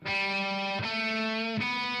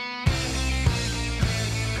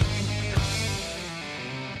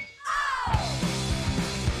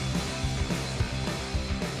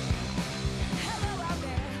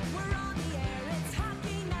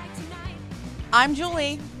I'm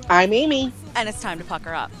Julie, I'm Amy. and it's time to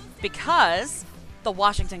pucker up because the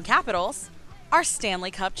Washington Capitals are Stanley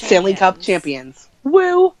Cup Stanley Cup champions. champions.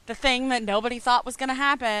 Woo! The thing that nobody thought was going to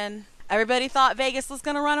happen. Everybody thought Vegas was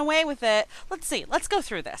going to run away with it. Let's see. Let's go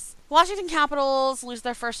through this. Washington Capitals lose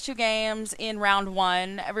their first 2 games in round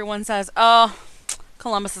 1. Everyone says, oh,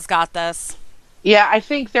 Columbus has got this. Yeah, I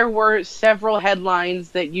think there were several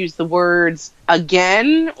headlines that used the words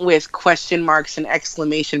again with question marks and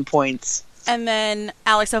exclamation points. And then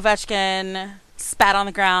Alex Ovechkin spat on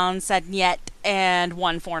the ground, said "niet," and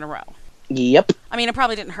won 4 in a row. Yep. I mean, it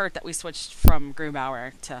probably didn't hurt that we switched from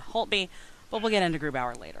Grubauer to Holtby, but we'll get into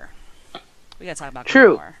Grubauer later. We gotta talk about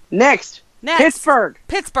True. Grubauer. Next. Pittsburgh.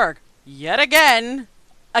 Pittsburgh. Yet again.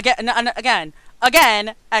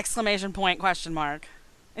 Again, exclamation point, question mark.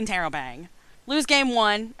 Interrobang. Lose game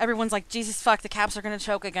 1. Everyone's like, Jesus fuck, the Caps are gonna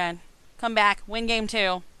choke again. Come back, win game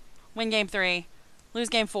 2, win game 3, lose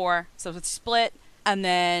game 4, so it's split, and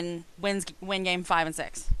then win game 5 and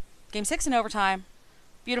 6. Game 6 in overtime.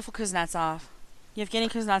 Beautiful Kuznetsov. Yevgeny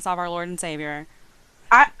Kuznetsov, our Lord and Savior.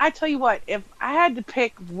 I tell you what, if I had to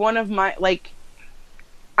pick one of my,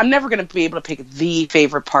 I'm never going to be able to pick the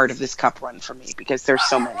favorite part of this cup run for me because there's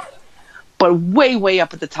so many. But way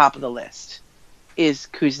up at the top of the list is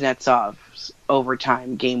Kuznetsov's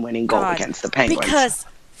overtime game-winning goal against the Penguins. Because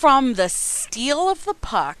from the steal of the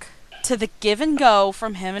puck to the give and go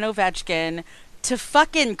from him and Ovechkin to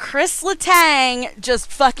fucking Chris Letang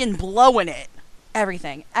just fucking blowing it.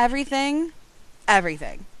 Everything.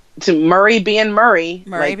 To Murray being Murray.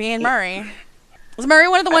 Being Murray. Was Murray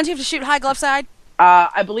one of the ones you have to shoot high glove side?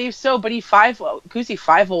 I believe so, but Kuzi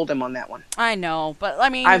 5-holed him on that one. I know, but I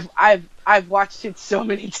mean, I've watched it so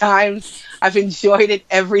many times. I've enjoyed it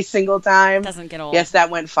every single time. Doesn't get old. Yes, that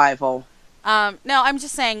went 5-hole. No, I'm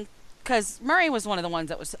just saying because Murray was one of the ones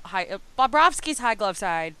that was high. Bobrovsky's high glove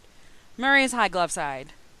side. Murray's high glove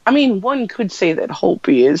side. I mean, one could say that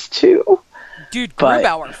Holtby is too. Dude,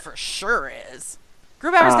 Grubauer for sure is.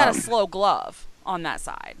 Grubauer's got a slow glove on that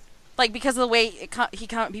side, like because of the way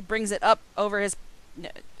he brings it up over his. No,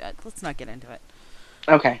 let's not get into it.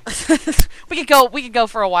 Okay. we could go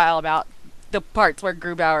for a while about the parts where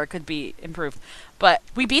Grubauer could be improved, but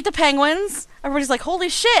we beat the Penguins. Everybody's like, "Holy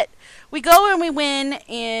shit!" We go and we win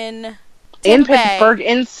in Pittsburgh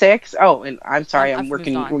in 6. Oh, and I'm sorry, we're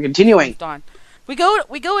continuing. We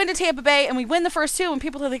go into Tampa Bay and we win the first 2, and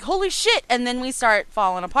people are like, "Holy shit!" And then we start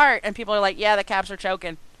falling apart, and people are like, "Yeah, the Caps are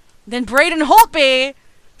choking." Then Braden Holtby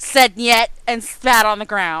said "niet" and spat on the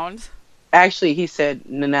ground. Actually, he said,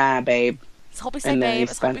 "Nah, babe." Does Holtby say babe?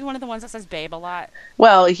 Is Holtby one of the ones that says babe a lot?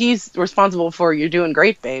 Well, he's responsible for "you're doing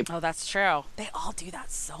great, babe." Oh, that's true. They all do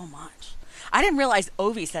that so much. I didn't realize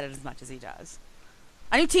Ovi said it as much as he does.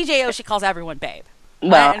 I knew TJ Oshie calls everyone babe.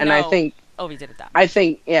 Well, I think Ovi did it that much.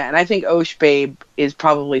 I think Osh babe is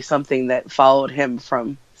probably something that followed him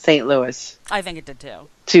from St. Louis. I think it did too.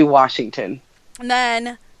 To Washington. And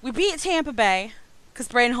then we beat Tampa Bay because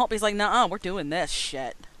Braden Holtby's like, "Nuh-uh, we're doing this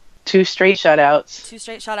shit." 2 straight shutouts. 2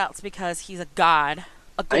 straight shutouts because he's a god.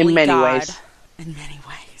 A goalie in many god. ways. In many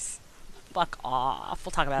ways. Fuck off.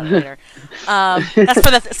 We'll talk about it later.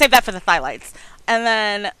 Save that for the highlights. And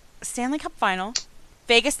then Stanley Cup final.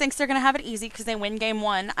 Vegas thinks they're going to have it easy because they win game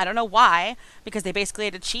 1. I don't know why, because they basically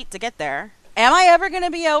had to cheat to get there. Am I ever going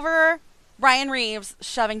to be over Ryan Reeves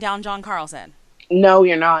shoving down John Carlson? No,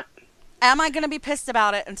 you're not. Am I going to be pissed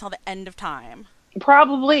about it until the end of time?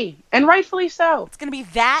 Probably. And rightfully so. It's going to be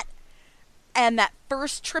that and that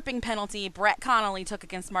first tripping penalty Brett Connolly took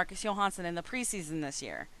against Marcus Johansson in the preseason this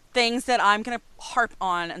year. Things that I'm going to harp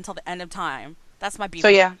on until the end of time. That's my beef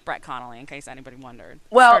with Brett Connolly, in case anybody wondered.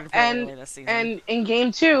 Well, and in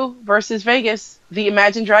game 2 versus Vegas, the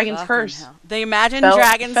Imagine Dragons curse. The Imagine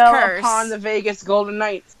Dragons curse fell upon the Vegas Golden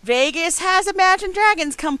Knights. Vegas has Imagine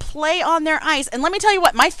Dragons come play on their ice, and let me tell you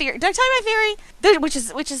what my theory. Did I tell you my theory? Which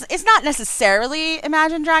is it's not necessarily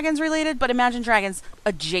Imagine Dragons related, but Imagine Dragons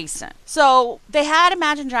adjacent. So they had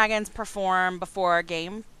Imagine Dragons perform before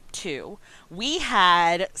game 2. We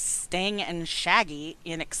had Sting and Shaggy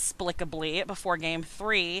inexplicably before game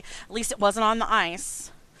 3. At least it wasn't on the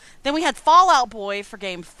ice. Then we had Fall Out Boy for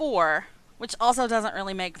game 4, which also doesn't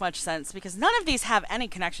really make much sense because none of these have any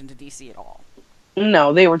connection to DC at all.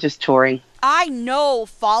 No, they were just touring. I know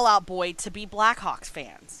Fall Out Boy to be Blackhawks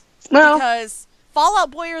fans. No. Because Fall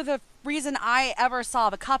Out Boy are the reason I ever saw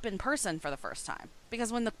the Cup in person for the first time.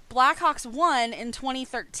 Because when the Blackhawks won in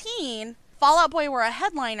 2013, Fall Out Boy were a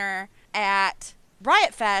headliner at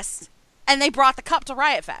Riot Fest, and they brought the Cup to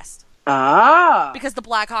Riot Fest. Because the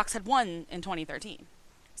Blackhawks had won in 2013.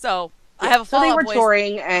 So I have a Fall Out Boys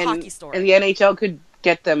touring, hockey story. And the NHL could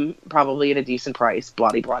get them probably at a decent price, blah,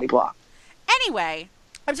 blah, blah, blah. Anyway,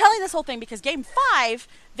 I'm telling this whole thing because Game 5,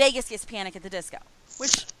 Vegas gets Panic at the Disco,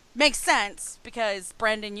 which makes sense because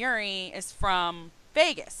Brendan Urie is from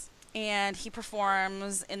Vegas. And he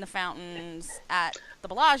performs in the fountains at the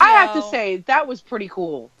Bellagio. I have to say, that was pretty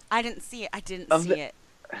cool. I didn't see it.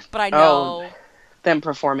 But I know. Them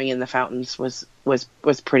performing in the fountains was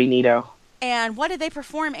pretty neato. And what did they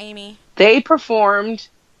perform, Amy? They performed...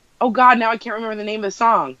 Oh, God, now I can't remember the name of the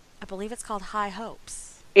song. I believe it's called High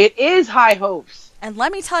Hopes. It is High Hopes. And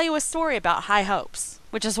let me tell you a story about High Hopes,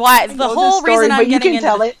 which is why the whole story, reason I'm but you getting can into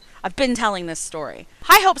tell it. I've been telling this story.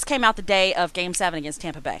 High Hopes came out the day of Game 7 against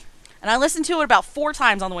Tampa Bay. And I listened to it about 4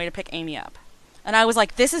 times on the way to pick Amy up. And I was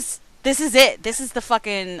like, this is it. This is the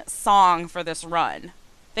fucking song for this run.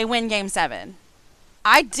 They win Game 7.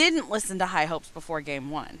 I didn't listen to High Hopes before Game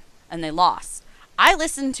 1. And they lost. I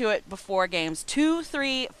listened to it before Games 2,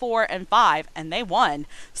 3, 4, and 5. And they won.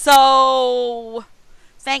 So,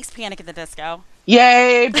 thanks, Panic at the Disco.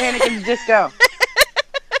 Yay, Panic at the Disco.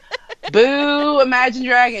 Boo, Imagine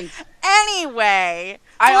Dragons. Anyway.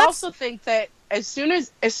 I also think that as soon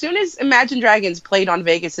as Imagine Dragons played on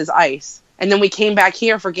Vegas's ice, and then we came back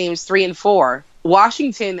here for Games 3 and 4,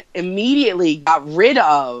 Washington immediately got rid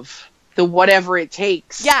of the Whatever It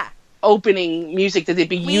Takes opening music that they'd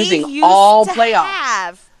be using all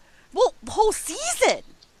playoffs. Well, the whole season.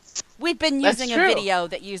 We'd been using a video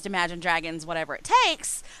that used Imagine Dragons, Whatever It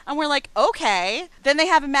Takes, and we're like, okay. Then they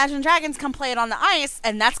have Imagine Dragons come play it on the ice,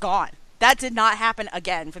 and that's gone. That did not happen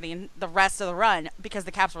again for the rest of the run because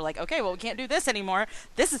the Caps were like, okay, well, we can't do this anymore.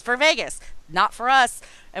 This is for Vegas, not for us.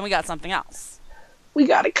 And we got something else. We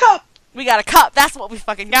got a cup. We got a cup. That's what we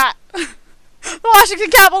fucking got. The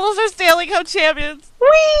Washington Capitals are Stanley Cup champions.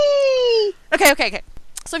 Whee! Okay.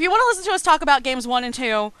 So if you want to listen to us talk about Games 1 and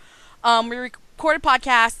 2, we recorded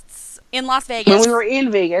podcasts in Las Vegas. When we were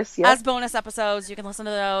in Vegas, as bonus episodes. You can listen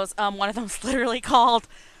to those. One of them is literally called,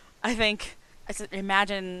 I think... I said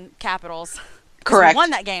Imagine Capitals. Correct. We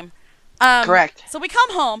won that game. Correct. So we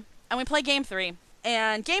come home and we play Game 3.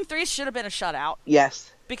 And Game 3 should have been a shutout.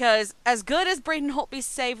 Yes. Because as good as Braden Holtby's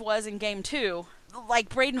save was in Game 2, like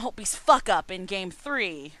Braden Holtby's fuck up in Game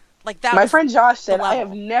 3, like that. My friend Josh said, I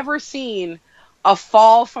have never seen a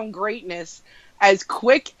fall from greatness as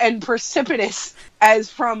quick and precipitous as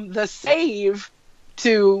from the save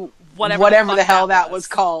to whatever the hell that was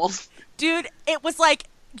called. Dude, it was like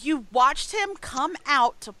you watched him come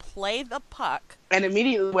out to play the puck. And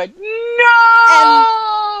immediately went,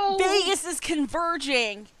 no! And Vegas is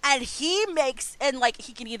converging. And he makes, and like,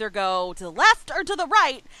 he can either go to the left or to the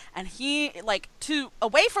right. And he, like,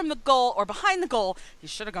 away from the goal or behind the goal. He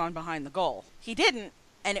should have gone behind the goal. He didn't,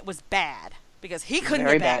 and it was bad. Because he couldn't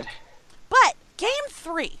Very get back. bad. But, Game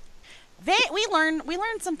 3. We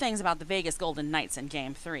learned some things about the Vegas Golden Knights in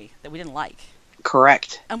Game 3 that we didn't like.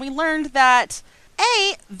 Correct. And we learned that,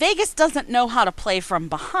 A, Vegas doesn't know how to play from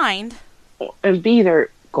behind. And B, their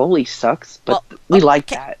goalie sucks, but we like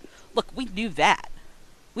that. Look, we knew that.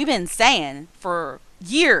 We've been saying for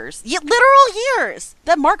years, literal years,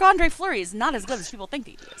 that Marc-Andre Fleury is not as good as people think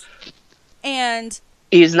he is. And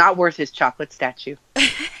he is not worth his chocolate statue.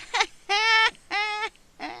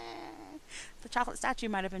 The chocolate statue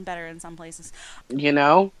might have been better in some places. You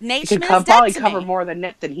know? Nate Schmidt could probably cover more than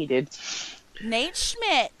net than he did. Nate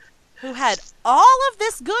Schmidt, who had all of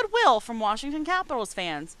this goodwill from Washington Capitals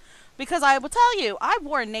fans, because I will tell you, I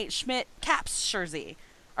wore a Nate Schmidt Caps jersey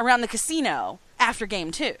around the casino after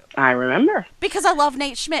Game 2. I remember. Because I love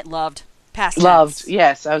Nate Schmidt. Loved. Past tense. Loved.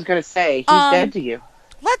 Yes, I was going to say, he's dead to you.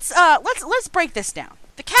 Let's break this down.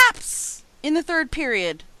 The Caps in the third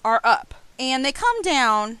period are up, and they come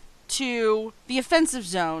down to the offensive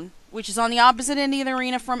zone, which is on the opposite end of the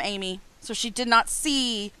arena from Amy. So she did not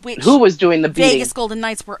see who was doing the beating. Vegas Golden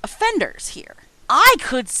Knights were offenders here. I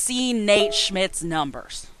could see Nate Schmidt's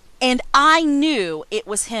numbers. And I knew it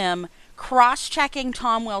was him cross-checking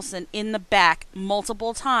Tom Wilson in the back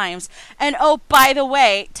multiple times. And oh, by the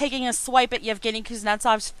way, taking a swipe at Yevgeny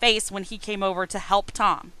Kuznetsov's face when he came over to help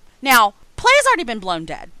Tom. Now, play's already been blown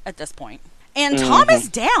dead at this point. And Tom is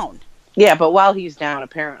down. Yeah, but while he's down,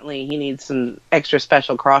 apparently he needs some extra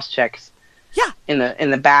special cross-checks. Yeah.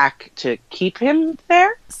 In the back to keep him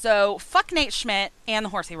there. So, fuck Nate Schmidt and the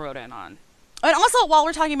horse he rode in on. And also, while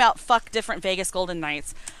we're talking about fuck different Vegas Golden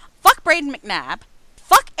Knights, fuck Braden McNabb,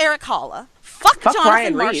 fuck Eric Holla, fuck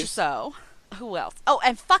Jonathan Marchessault. Who else? Oh,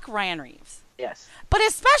 and fuck Ryan Reeves. Yes. But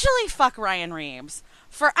especially fuck Ryan Reeves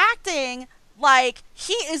for acting like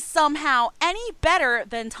he is somehow any better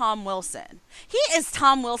than Tom Wilson. He is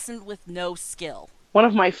Tom Wilson with no skill. One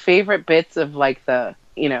of my favorite bits of like the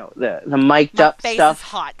the mic'd My up face stuff. is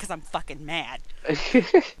hot because I'm fucking mad.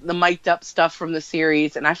 The mic'd up stuff from the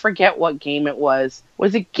series, and I forget what game it was.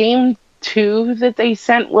 Was it game 2 that they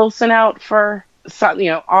sent Wilson out for?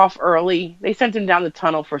 Off early. They sent him down the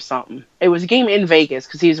tunnel for something. It was a game in Vegas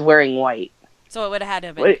because he was wearing white. So it would have had to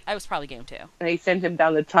have been. I was probably game 2. And they sent him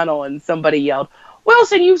down the tunnel, and somebody yelled,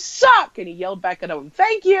 "Wilson, you suck!" And he yelled back at him,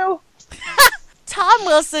 "Thank you." Tom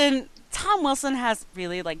Wilson has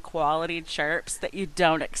really like quality chirps that you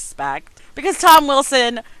don't expect. Because Tom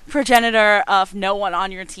Wilson, progenitor of no one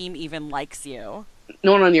on your team even likes you.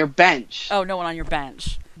 No one on your bench. Oh, no one on your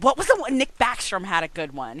bench. What was the one? Nick Backstrom had a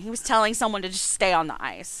good one. He was telling someone to just stay on the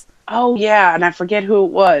ice. Oh, yeah, and I forget who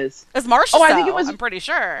it was. It was Marshall. Oh, I think it was. I'm pretty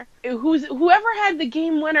sure. Whoever had the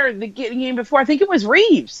game winner the game before. I think it was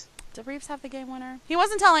Reeves. Did Reeves have the game winner? He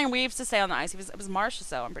wasn't telling Reeves to stay on the ice. It was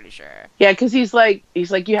Marchessault, I'm pretty sure. Yeah, because he's like,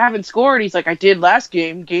 you haven't scored. He's like, I did last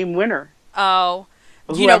game winner. Oh.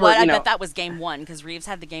 You know what? I bet that was game 1, because Reeves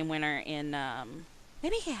had the game winner in,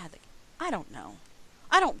 maybe he had I don't know.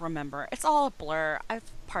 I don't remember. It's all a blur. I've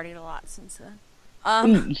partied a lot since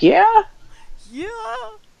then. Yeah? Yeah.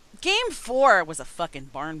 Game 4 was a fucking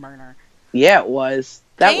barn burner. Yeah, it was.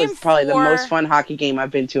 That Game was probably 4, the most fun hockey game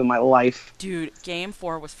I've been to in my life. Dude, Game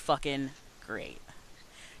 4 was fucking great.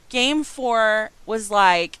 Game 4 was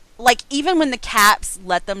like even when the Caps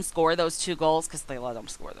let them score those 2 goals, because they let them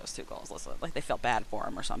score those 2 goals, like they felt bad for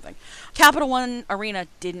them or something. Capital One Arena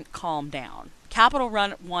didn't calm down. Capital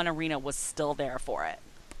One Arena was still there for it.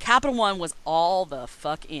 Capital One was all the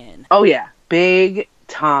fuck in. Oh yeah, big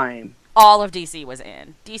time. All of DC was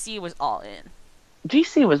in. DC was all in.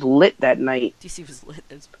 DC was lit that night. DC was lit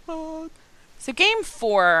as fuck. So Game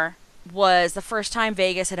 4 was the first time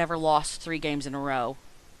Vegas had ever lost 3 games in a row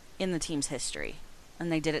in the team's history.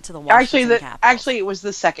 And they did it to the Washington Capitals. Actually, it was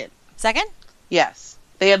the second. Second? Yes.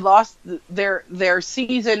 They had lost their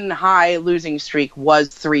season high losing streak was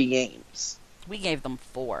 3 games. We gave them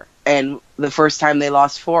 4. And the first time they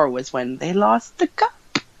lost 4 was when they lost the cup.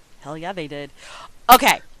 Hell yeah, they did.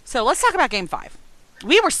 Okay, so let's talk about Game 5.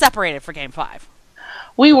 We were separated for Game 5.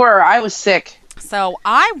 We were. I was sick. So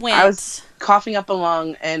I was coughing up a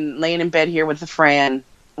lung and laying in bed here with the Fran,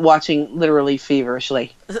 watching literally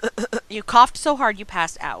feverishly. You coughed so hard you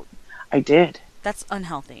passed out. I did. That's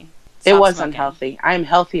unhealthy. It was unhealthy. I am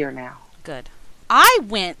healthier now. Good. I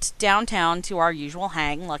went downtown to our usual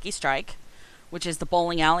hang, Lucky Strike, which is the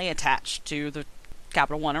bowling alley attached to the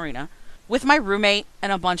Capital One Arena, with my roommate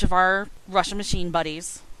and a bunch of our Russian machine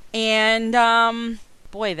buddies. And,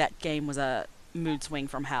 boy, that game was a mood swing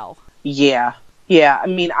from hell. Yeah. Yeah, I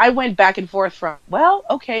mean, I went back and forth from, well,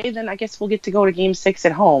 okay, then I guess we'll get to go to Game 6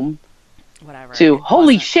 at home. Whatever. To,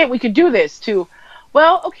 holy shit, we could do this. To,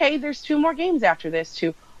 well, okay, there's 2 more games after this.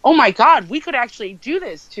 To, oh my god, we could actually do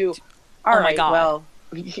this. To, all right, well,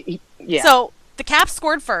 yeah. So, the Caps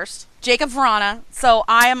scored first. Jacob Vrana. So,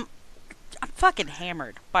 I'm fucking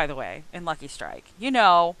hammered, by the way, in Lucky Strike. You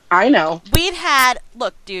know. I know.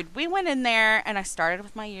 Look, dude, we went in there and I started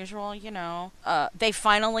with my usual, they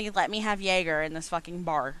finally let me have Jaeger in this fucking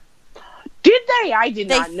bar. Did they? I did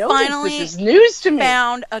not know this. This is news to me.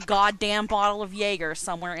 Found a goddamn bottle of Jaeger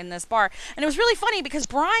somewhere in this bar. And it was really funny because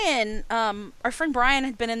Brian, our friend Brian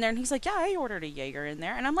had been in there and he's like, yeah, I ordered a Jaeger in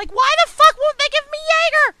there. And I'm like, why the fuck won't they give me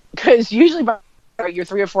Jaeger? Because usually you're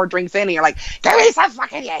 3 or 4 drinks in and you're like, give me some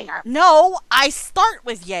fucking Jaeger. No, I start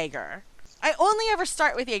with Jaeger. I only ever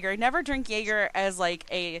start with Jaeger. I never drink Jaeger as like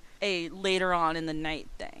a later on in the night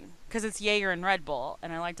thing. Because it's Jaeger and Red Bull.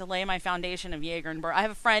 And I like to lay my foundation of Jaeger and I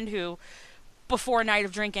have a friend who, before a night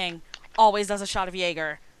of drinking, always does a shot of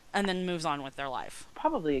Jaeger and then moves on with their life.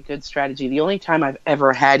 Probably a good strategy. The only time I've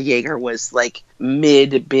ever had Jaeger was like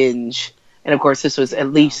mid-binge. And of course, this was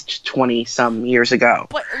at least 20-some years ago.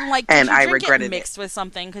 But like, and I regretted it mixed with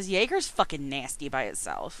something because Jaeger's fucking nasty by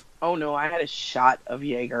itself. Oh no, I had a shot of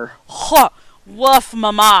Jaeger. Huh, woof,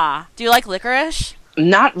 mama. Do you like licorice?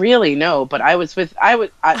 Not really, no. But I was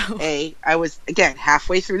again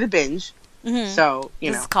halfway through the binge, so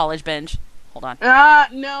this is college binge. Hold on.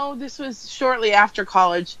 No, this was shortly after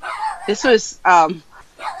college. This was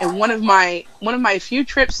in one of my few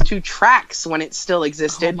trips to Trax when it still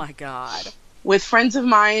existed. Oh my god! With friends of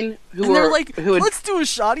mine they're like, let's do a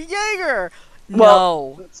shot of Jaeger.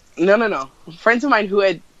 No. Friends of mine who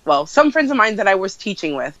had, some friends of mine that I was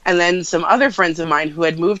teaching with, and then some other friends of mine who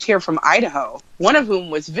had moved here from Idaho. One of whom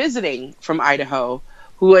was visiting from Idaho,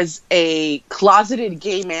 who was a closeted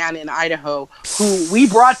gay man in Idaho, who we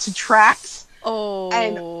brought to Trax. Oh.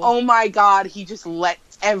 And oh my god, he just let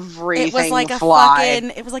everything It was like fly.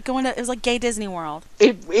 it was like gay Disney World.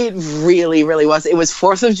 It really, really was. It was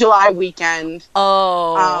 4th of July weekend.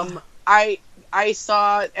 Oh. I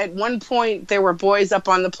saw at one point there were boys up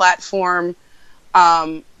on the platform,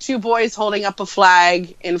 2 boys holding up a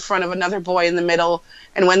flag in front of another boy in the middle,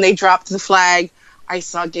 and when they dropped the flag, I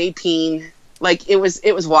saw gay peen. Like, it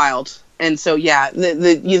was wild. And so, yeah,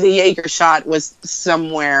 the Jaeger shot was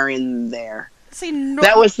somewhere in there. See,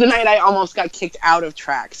 that was the night I almost got kicked out of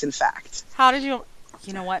tracks, in fact. How did you...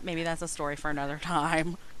 You know what? Maybe that's a story for another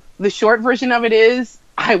time. The short version of it is,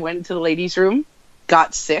 I went to the ladies' room,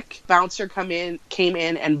 got sick. Bouncer came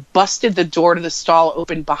in and busted the door to the stall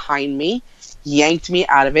open behind me, yanked me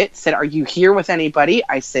out of it, said, "Are you here with anybody?"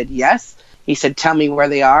 I said, "Yes." He said, "Tell me where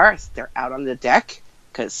they are." I said, "They're out on the deck."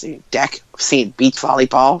 Because seeing beach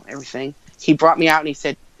volleyball, everything. He brought me out and he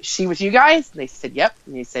said, "Is she with you guys?" And they said, "Yep."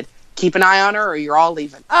 And he said, "Keep an eye on her or you're all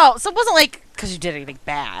leaving." Oh, so it wasn't like because you did anything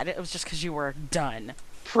bad. It was just because you were done.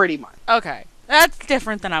 Pretty much. Okay. That's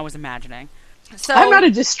different than I was imagining. So I'm not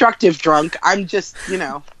a destructive drunk. I'm just,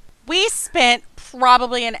 we spent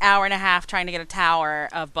probably an hour and a half trying to get a tower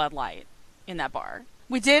of Bud Light in that bar.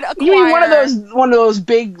 We did acquire... You mean one of those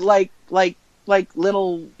big, like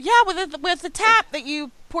little... Yeah, with the tap that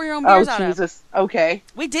you pour your own beers out of. Oh, Jesus. Okay.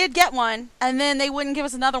 We did get one, and then they wouldn't give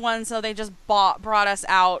us another one, so they just brought us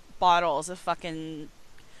out bottles of fucking...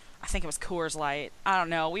 I think it was Coors Light. I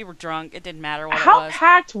don't know. We were drunk. It didn't matter what it was. How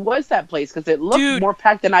packed was that place? Because it looked more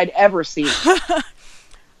packed than I'd ever seen.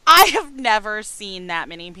 I have never seen that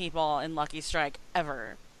many people in Lucky Strike,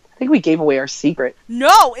 ever. I think we gave away our secret.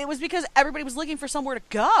 No, it was because everybody was looking for somewhere to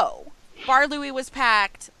go. Bar Louie was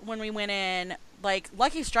packed when we went in. Like,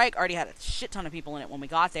 Lucky Strike already had a shit ton of people in it when we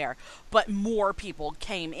got there, but more people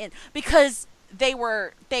came in because they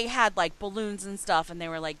had like balloons and stuff, and they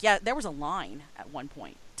were like, yeah, there was a line at one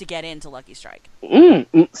point to get into Lucky Strike.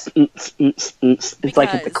 It's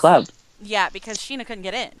like at the club. Yeah, because Sheena couldn't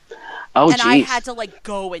get in. Oh, and I had to like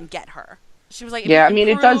go and get her. She was like, yeah, I mean,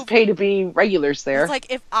 it does pay to be regulars there. It's like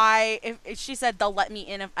if she said they'll let me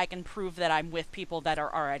in if I can prove that I'm with people that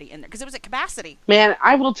are already in there, because it was at capacity. Man,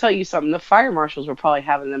 I will tell you something. The fire marshals were probably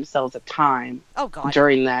having themselves a time. Oh God.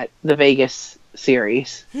 During the Vegas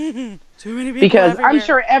series. Too many people. Because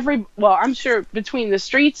everywhere. I'm sure between the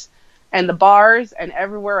streets and the bars and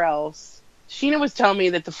everywhere else, Sheena was telling me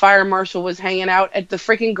that the fire marshal was hanging out at the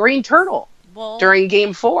freaking Green Turtle during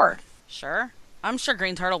Game 4. Sure. I'm sure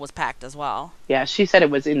Green Turtle was packed as well. Yeah, she said it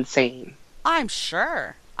was insane. I'm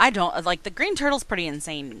sure. I don't... Like, the Green Turtle's pretty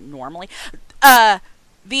insane normally.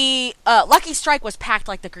 The Lucky Strike was packed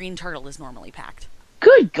like the Green Turtle is normally packed.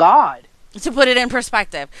 Good God. To put it in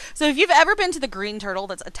perspective. So if you've ever been to the Green Turtle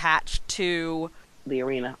that's attached to... The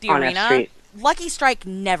arena. On F Street. Lucky Strike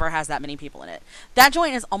never has that many people in it. That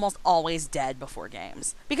joint is almost always dead before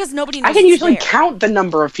games. Because nobody knows I can usually count the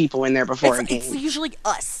number of people in there before a game. It's usually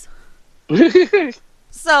us.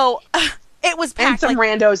 So, it was packed. And some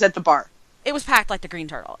randos at the bar. It was packed like the Green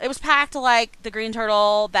Turtle. It was packed like the Green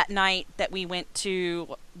Turtle that night that we went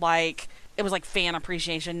to, like, it was like fan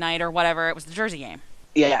appreciation night or whatever. It was the Jersey game.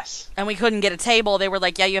 Yes. And we couldn't get a table. They were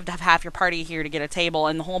like, yeah, you have to have half your party here to get a table.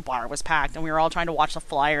 And the whole bar was packed. And we were all trying to watch the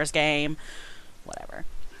Flyers game. Whatever.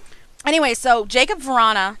 Anyway, so Jacob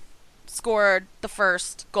Verana scored the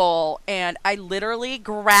first goal. And I literally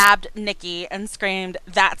grabbed Nikki and screamed,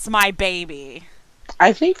 "That's my baby."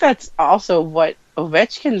 I think that's also what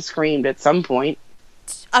Ovechkin screamed at some point.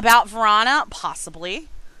 About Verana? Possibly.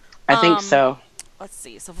 I think so. Let's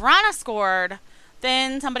see. So Verana scored...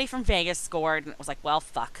 Then somebody from Vegas scored, and it was like, well,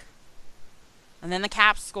 fuck. And then the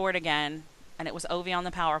Caps scored again, and it was Ovi on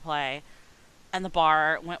the power play, and the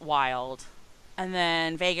bar went wild. And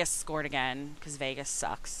then Vegas scored again, because Vegas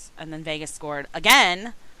sucks. And then Vegas scored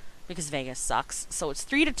again, because Vegas sucks. So it's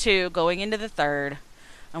 3-2 going into the third.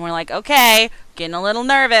 And we're like, okay, getting a little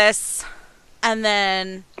nervous. And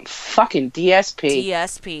then... Fucking DSP.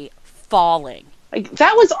 DSP falling. Like,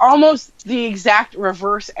 that was almost the exact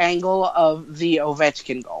reverse angle of the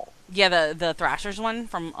Ovechkin goal. Yeah, the Thrashers one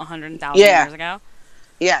from 100,000 years ago.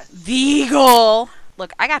 Yes. The goal.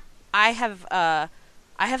 Look, I have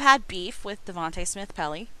had beef with Devontae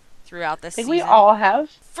Smith-Pelly throughout this season. I think we all have.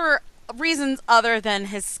 For reasons other than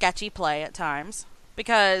his sketchy play at times.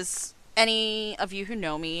 Because any of you who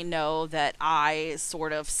know me know that I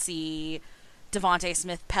sort of see Devontae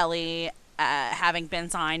Smith-Pelly having been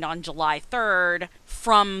signed on July 3rd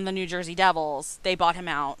from the New Jersey Devils. They bought him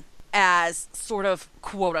out as sort of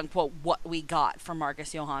quote-unquote what we got from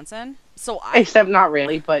Marcus Johansson. Except not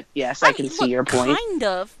really, but yes, I can see your point. Kind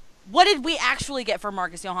of. What did we actually get for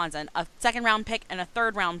Marcus Johansson? A second-round pick and a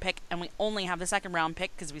third-round pick, and we only have the second-round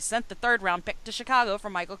pick because we sent the third-round pick to Chicago for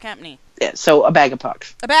Michael Kempny. Yeah, so a bag of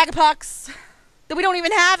pucks. A bag of pucks that we don't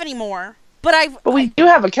even have anymore. But we do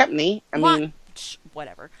have a Kempny. I mean...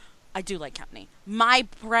 Whatever. I do like Kempney. My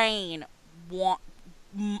brain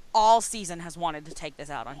all season has wanted to take this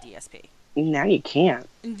out on DSP. Now you can't.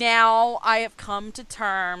 Now I have come to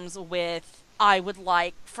terms with I would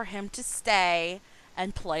like for him to stay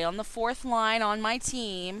and play on the fourth line on my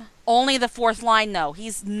team. Only the fourth line, though.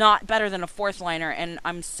 He's not better than a fourth liner, and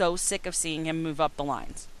I'm so sick of seeing him move up the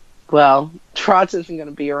lines. Well, Trotz isn't going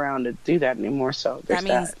to be around to do that anymore, so that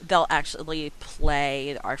means they'll actually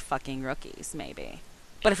play our fucking rookies, maybe.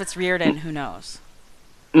 But if it's Reardon, who knows?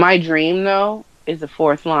 My dream, though, is the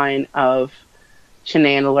fourth line of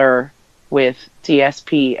Chenandler with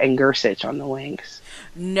DSP and Gersich on the wings.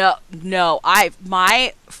 No.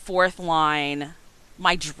 My fourth line,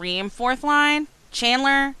 my dream fourth line,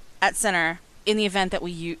 Chandler at center in the event that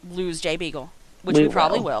we lose Jay Beagle, which we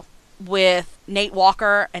probably will, with Nate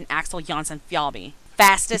Walker and Axel Jonsson-Fjallby.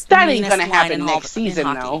 Fastest, that ain't going to happen next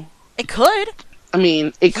season, though. It could. I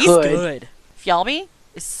mean, He's good. Fjallby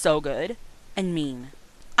is so good and mean.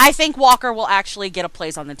 I think Walker will actually get a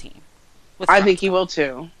place on the team. I think he will,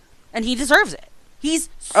 too. And he deserves it. He's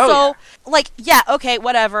so, okay,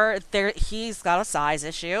 whatever. He's got a size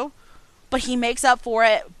issue. But he makes up for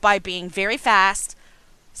it by being very fast,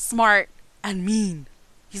 smart, and mean.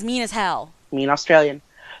 He's mean as hell. Mean Australian.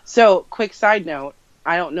 So, quick side note.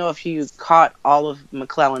 I don't know if you caught all of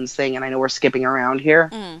McClellan's thing, and I know we're skipping around here.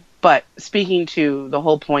 But speaking to the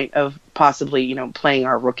whole point of possibly, playing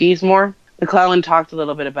our rookies more, McClellan talked a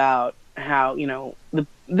little bit about how,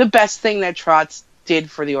 the best thing that Trotz did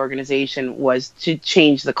for the organization was to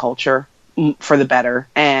change the culture for the better.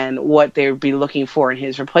 And what they would be looking for in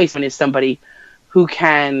his replacement is somebody who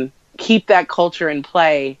can keep that culture in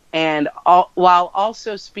play, and while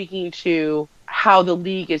also speaking to how the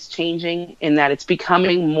league is changing in that it's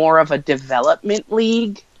becoming more of a development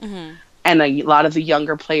league. And a lot of the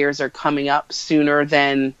younger players are coming up sooner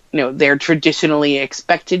than they're traditionally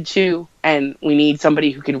expected to, and we need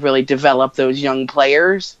somebody who can really develop those young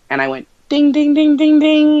players. And I went, ding, ding, ding, ding,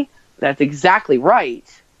 ding. That's exactly right.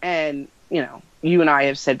 And you and I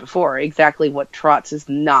have said before exactly what Trotz is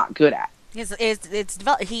not good at.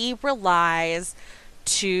 He relies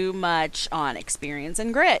too much on experience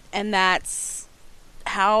and grit, and that's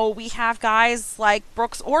how we have guys like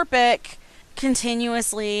Brooks Orpik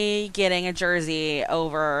continuously getting a jersey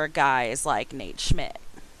over guys like Nate Schmidt.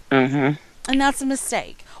 And that's a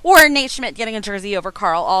mistake. Or Nate Schmidt getting a jersey over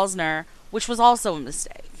Carl Alsner, which was also a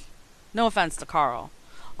mistake. No offense to Carl.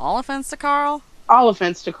 All offense to Carl? All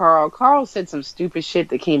offense to Carl. Carl said some stupid shit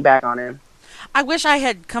that came back on him. I wish I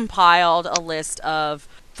had compiled a list of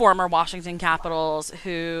former Washington Capitals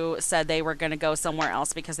who said they were going to go somewhere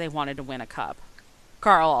else because they wanted to win a cup.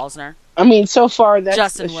 Carl Alsner. I mean, so far, that's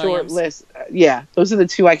Justin a Williams. Short list. Yeah, those are the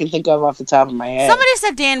two I can think of off the top of my head. Somebody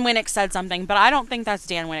said Dan Winnick said something, but I don't think that's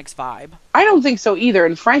Dan Winnick's vibe. I don't think so either.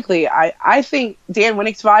 And frankly, I think Dan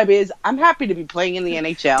Winnick's vibe is, I'm happy to be playing in the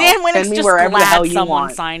NHL. Dan Winnick's just glad someone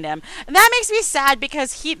want. signed him. And that makes me sad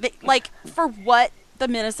because for what the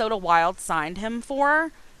Minnesota Wild signed him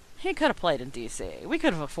for, he could have played in D.C. We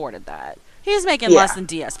could have afforded that. He's making less than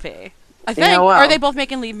DSP. I think. Or are they both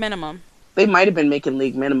making league minimum? They might have been making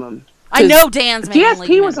league minimum. I know Dan's making league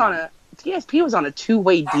minimum. DSP was on a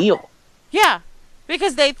two-way deal. Yeah,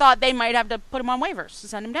 because they thought they might have to put him on waivers to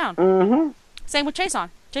send him down. Same with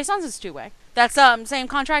Jason. Jason's is two-way. That's same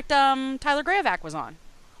contract Tyler Graovac was on.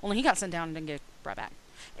 Only he got sent down and didn't get brought back.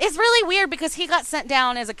 It's really weird because he got sent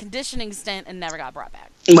down as a conditioning stint and never got brought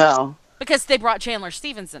back. Well, because they brought Chandler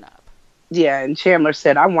Stevenson up. Yeah, and Chandler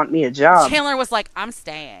said, I want me a job. Chandler was like, I'm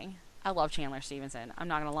staying. I love Chandler Stevenson. I'm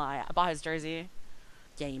not going to lie. I bought his jersey.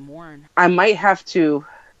 Game worn. I might have to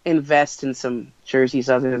invest in some jerseys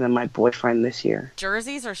other than my boyfriend this year.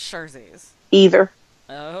 Jerseys or shirseys? Either.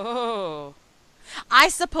 Oh. I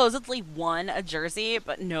supposedly won a jersey,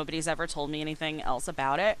 but nobody's ever told me anything else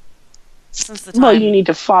about it. Since the time. Well, you need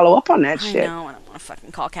to follow up on that shit. I know, and I want to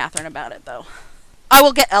fucking call Catherine about it, though. I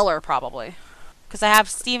will get Eller, probably. Because I have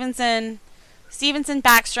Stevenson,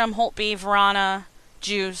 Backstrom, Holtby, Verana,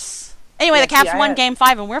 Juice. Anyway, the Caps won Game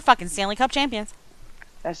 5, and we're fucking Stanley Cup champions.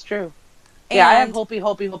 That's true. Yeah, I have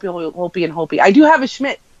Holtby. I do have a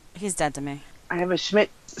Schmidt. He's dead to me. I have a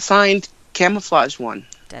Schmidt signed camouflage one.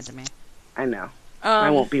 Dead to me. I know.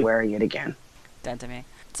 I won't be wearing it again. Dead to me.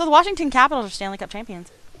 So the Washington Capitals are Stanley Cup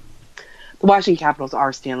champions. The Washington Capitals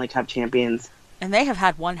are Stanley Cup champions. And they have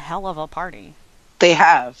had one hell of a party. They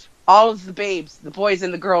have. All of the babes. The boys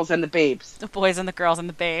and the girls and the babes. The boys and the girls and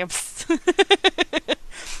the babes.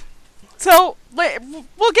 So,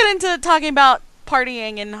 we'll get into talking about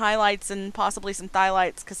partying and highlights and possibly some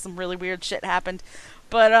highlights because some really weird shit happened.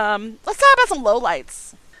 But let's talk about some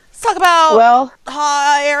lowlights. Let's talk about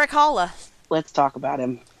Erik Haula. Let's talk about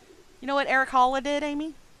him. You know what Eric Holla did,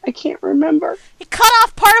 Amy? I can't remember. He cut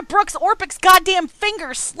off part of Brooks Orpik's goddamn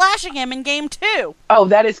finger, slashing him in game 2. Oh,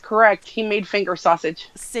 that is correct. He made finger sausage.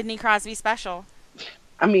 Sidney Crosby special.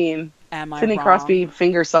 I mean, Am I Sidney wrong? Crosby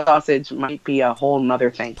finger sausage might be a whole nother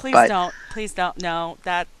thing. Please but... don't. Please don't. No,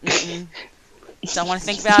 that. Don't want to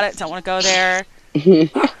think about it. Don't want to go there.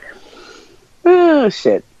 Oh,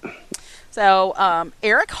 shit. So,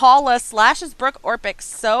 Eric Holla slashes Brooke Orpik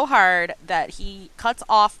so hard that he cuts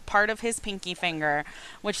off part of his pinky finger,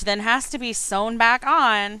 which then has to be sewn back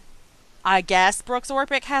on. I guess Brooks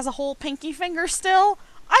Orpik has a whole pinky finger still?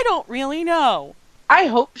 I don't really know. I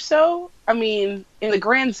hope so. I mean, in the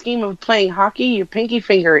grand scheme of playing hockey, your pinky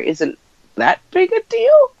finger isn't that big a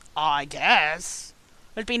deal. I guess.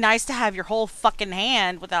 It'd be nice to have your whole fucking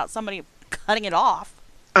hand without somebody cutting it off.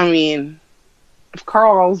 I mean, if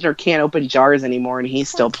Carl Alsner can't open jars anymore and he's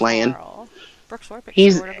still playing. Carl. Brooks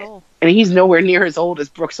Orpik scored a goal. And he's nowhere near as old as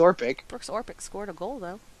Brooks Orpik. Brooks Orpik scored a goal,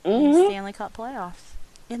 though. Mm-hmm. In the Stanley Cup playoffs.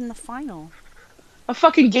 In the final. A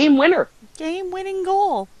fucking game winner. Game-winning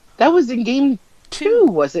goal. That was in game 2,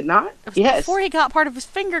 was it not? It was yes. before he got part of his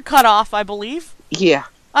finger cut off, I believe. Yeah.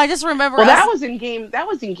 I just remember. Well, that was in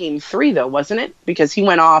game 3, though, wasn't it? Because he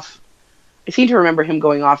went off. I seem to remember him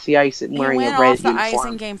going off the ice and wearing a red uniform. He went off the ice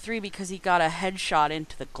in game 3 because he got a headshot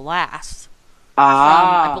into the glass.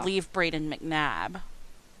 Ah. From, I believe, Braden McNabb.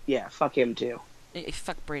 Yeah, fuck him too.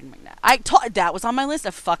 Fuck Braden McNabb. That was on my list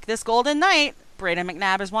of fuck this Golden Knight. Braden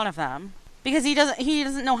McNabb is one of them because he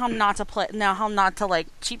doesn't know how not to play, how not to like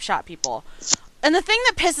cheap shot people. And the thing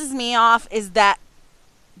that pisses me off is that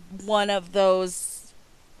one of those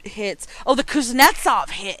hits. Oh, the Kuznetsov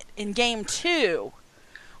hit in game 2.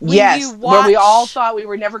 Yes, where we all thought we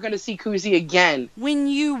were never going to see Kuzi again. When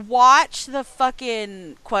you watch the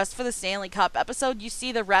fucking Quest for the Stanley Cup episode, you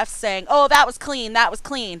see the refs saying, "Oh, that was clean, that was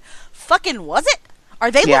clean." Fucking was it? Are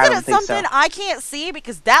they looking at something I can't see?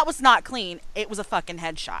 Because that was not clean. It was a fucking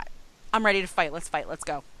headshot. I'm ready to fight. Let's fight. Let's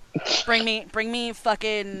go. Bring me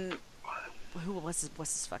fucking... What's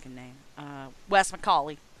his fucking name? Wes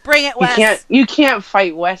McCauley. Bring it, Wes. You can't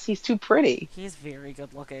fight Wes. He's too pretty. He's very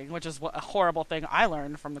good looking, which is a horrible thing I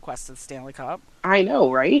learned from the Quest of the Stanley Cup. I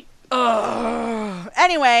know, right? Ugh.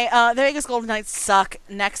 Anyway, the Vegas Golden Knights suck.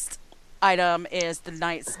 Next item is the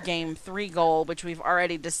Knights Game 3 goal, which we've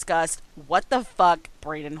already discussed. What the fuck,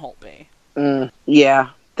 Braden Holtby? Yeah,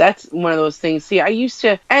 that's one of those things. See, I used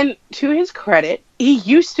to, and to his credit, he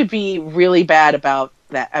used to be really bad about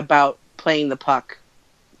playing the puck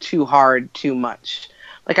too hard, too much.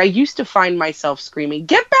 Like, I used to find myself screaming,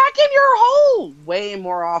 "Get back in your hole!" way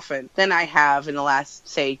more often than I have in the last,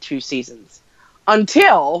 say, 2 seasons.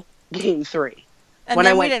 Until Game 3. And when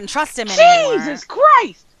then we didn't trust him anymore. Jesus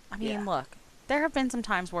Christ! I mean, look, there have been some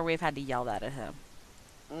times where we've had to yell that at him.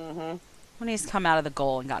 Mm-hmm. When he's come out of the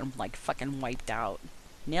goal and got him, like, fucking wiped out.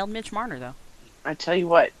 Nailed Mitch Marner, though. I tell you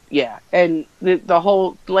what, yeah. And the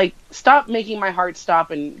whole, like, stop making my heart stop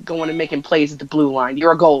and going and making plays at the blue line.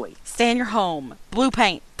 You're a goalie. Stay in your home. Blue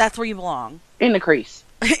paint. That's where you belong. In the crease.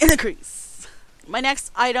 In the crease. My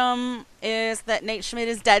next item is that Nate Schmidt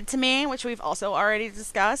is dead to me, which we've also already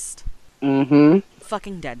discussed. Mm-hmm.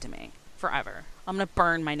 Fucking dead to me. Forever. I'm gonna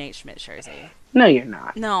burn my Nate Schmidt jersey. No, you're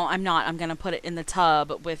not. No, I'm not. I'm gonna put it in the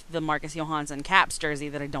tub with the Marcus Johansson Caps jersey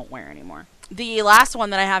that I don't wear anymore. The last one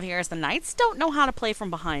that I have here is the Knights don't know how to play from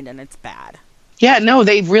behind, and it's bad. Yeah, no,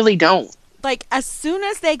 they really don't. Like, as soon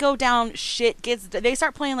as they go down, they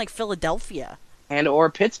start playing like Philadelphia. And or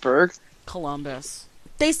Pittsburgh. Columbus.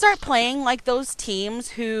 They start playing like those teams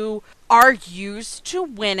who are used to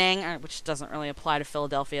winning, which doesn't really apply to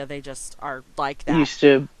Philadelphia. They just are like that. Used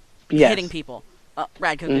to, yes. Hitting people.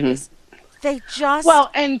 Radko Gudas. They just...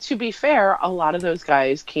 Well, and to be fair, a lot of those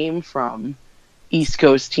guys came from East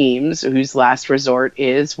Coast teams whose last resort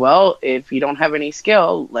is, well, if you don't have any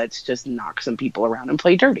skill, let's just knock some people around and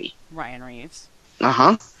play dirty. Ryan Reeves.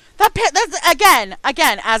 Uh-huh. That's again,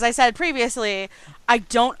 as I said previously, I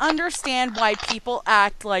don't understand why people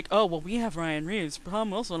act like, oh, well, we have Ryan Reeves.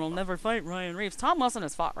 Tom Wilson will never fight Ryan Reeves. Tom Wilson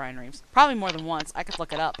has fought Ryan Reeves. Probably more than once. I could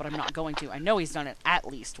look it up, but I'm not going to. I know he's done it at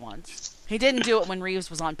least once. He didn't do it when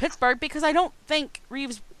Reeves was on Pittsburgh because I don't think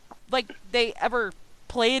Reeves, like, they ever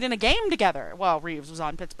played in a game together while Reeves was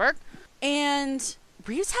on Pittsburgh. And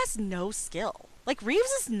Reeves has no skill. Like, Reeves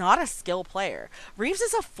is not a skill player. Reeves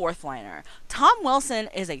is a fourth liner. Tom Wilson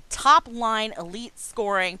is a top line, elite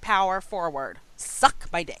scoring power forward. Suck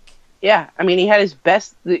my dick. Yeah, I mean, he had his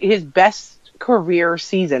best career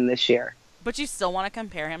season this year. But you still want to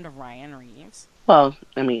compare him to Ryan Reeves? Well,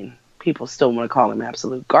 I mean, people still want to call him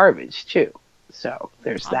absolute garbage, too. So,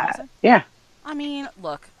 there's that. Yeah. I mean,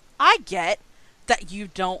 look, I get that you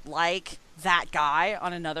don't like that guy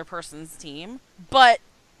on another person's team, but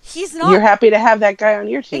he's not. You're happy to have that guy on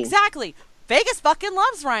your team. Exactly. Vegas fucking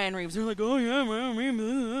loves Ryan Reeves. They're like, oh yeah, Ryan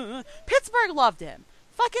Reeves. Pittsburgh loved him.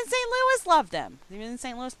 Fucking St. Louis loved him. Have you been in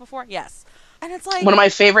St. Louis before? Yes. And it's like... One of my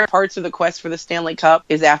favorite parts of the quest for the Stanley Cup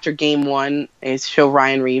is after game 1 is show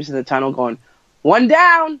Ryan Reeves in the tunnel going, 1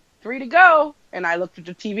 down, 3 to go. And I looked at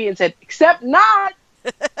the TV and said, except not.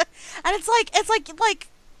 And it's like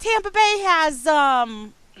Tampa Bay has,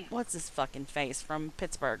 what's his fucking face from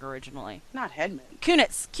Pittsburgh originally? Not Hedman.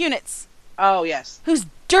 Kunitz. Oh, yes. Who's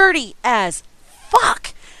dirty as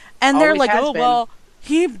fuck. And they're Always like, has oh, been. well,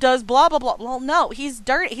 he does blah, blah, blah. Well, no, he's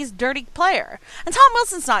dirty. He's a dirty player. And Tom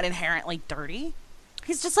Wilson's not inherently dirty.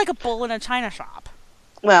 He's just like a bull in a china shop.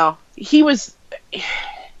 Well, he was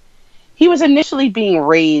initially being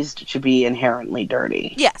raised to be inherently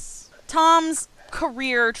dirty. Yes. Tom's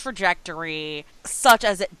career trajectory, such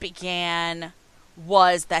as it began,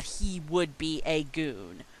 was that he would be a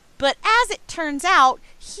goon. But as it turns out,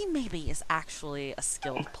 he maybe is actually a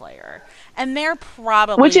skilled player. And they're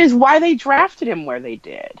probably... Which is why they drafted him where they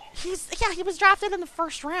did. He was drafted in the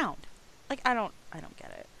first round. Like, I don't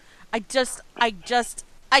get it.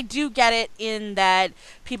 I do get it in that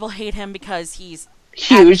people hate him because he's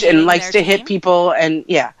huge and advocating likes their to hit team. people and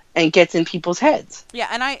gets in people's heads. Yeah,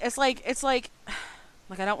 and it's like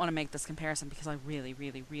I don't want to make this comparison because I really,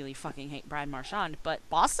 really, really fucking hate Brad Marchand, but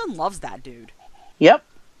Boston loves that dude. Yep.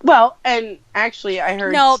 Well, and actually I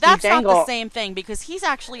heard No, Steve that's Dangle... not the same thing because he's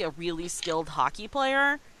actually a really skilled hockey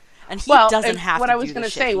player, and he and doesn't have what to I was do going the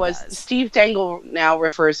to shit say he was does. Steve Dangle now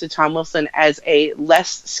refers to Tom Wilson as a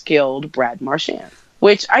less skilled Brad Marchand,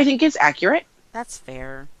 which I think is accurate. That's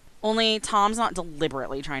fair. Only Tom's not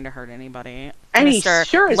deliberately trying to hurt anybody. And he Mr.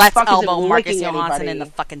 sure as Let's fuck isn't elbow Marcus licking Johansson anybody. in the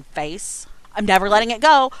fucking face. I'm never letting it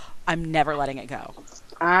go. I'm never letting it go.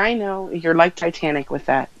 I know. You're like Titanic with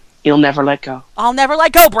that. You'll never let go. I'll never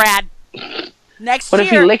let go, Brad. Next What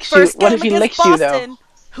year, if he licks you? first What game if he against licks you, though? Boston.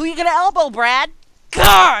 Who you gonna elbow, Brad?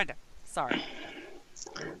 God! Sorry.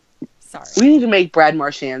 We need to make Brad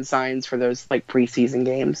Marchand signs for those like preseason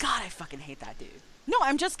games. God, I fucking hate that dude. No,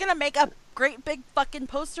 I'm just gonna make a great big fucking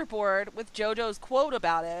poster board with JoJo's quote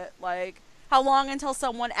about it. Like, how long until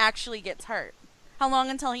someone actually gets hurt? How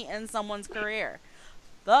long until he ends someone's career?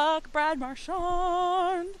 Fuck Brad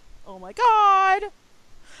Marchand. Oh my god.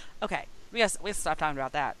 Okay, we gotta stop talking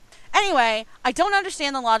about that. Anyway, I don't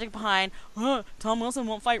understand the logic behind, Tom Wilson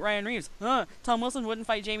won't fight Ryan Reeves. Tom Wilson wouldn't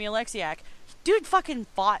fight Jamie Alexiak. Dude fucking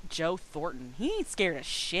fought Joe Thornton. He ain't scared of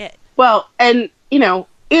shit. Well, and, you know,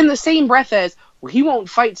 in the same breath as, well, he won't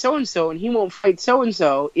fight so-and-so and he won't fight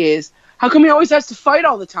so-and-so is, how come he always has to fight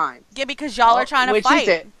all the time? Yeah, because y'all are trying to which fight. Is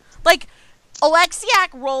it? Like, Alexiak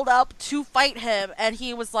rolled up to fight him, and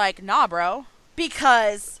he was like, nah, bro.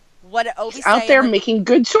 Because what did Ovi He's say? out there making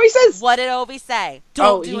good choices. What did Ovi say?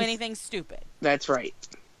 Don't do he's- anything stupid. That's right.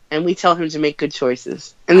 And we tell him to make good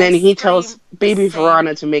choices. And then he tells baby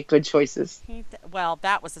Verona to make good choices. Well,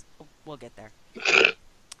 that was... we'll get there.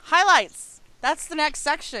 Highlights. That's the next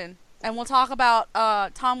section. And we'll talk about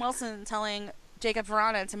Tom Wilson telling Jacob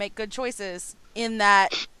Verona to make good choices in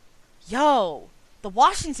that, yo, the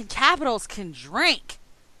Washington Capitals can drink.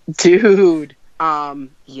 Dude.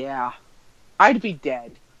 Yeah. I'd be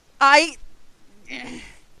dead. I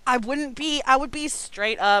wouldn't be... I would be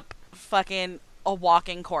straight up fucking a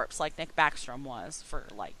walking corpse like Nick Backstrom was for,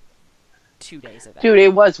 like, 2 days of that. Dude,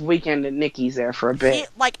 it was Weekend at Nicky's there for a bit.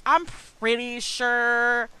 I'm pretty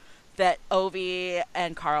sure that Ovi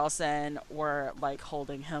and Carlson were, like,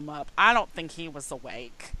 holding him up. I don't think he was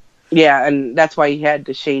awake. Yeah, and that's why he had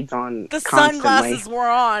the shades on The constantly. sunglasses were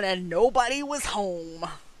on and nobody was home.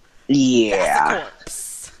 Yeah. That's a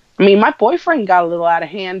corpse. I mean, my boyfriend got a little out of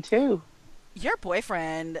hand, too. Your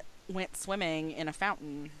boyfriend went swimming in a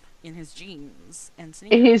fountain in his jeans and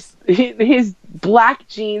sneakers. His black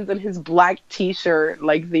jeans and his black t-shirt,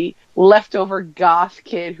 like the leftover goth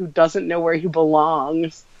kid who doesn't know where he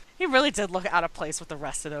belongs. He really did look out of place with the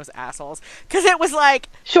rest of those assholes. Because it was like...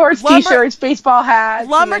 Shorts, t-shirts, baseball hats.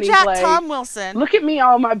 Lumberjack like, Tom Wilson. Look at me,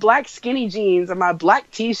 all my black skinny jeans and my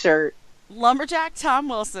black t-shirt. Lumberjack Tom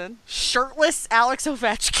Wilson. Shirtless Alex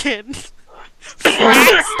Ovechkin.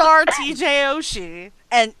 Frat star TJ Oshie.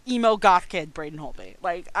 And emo goth kid Braden Holtby.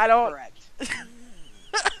 Like, I don't... Correct.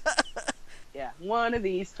 Yeah, one of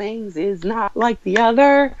these things is not like the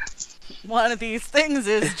other. One of these things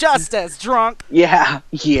is just as drunk. Yeah.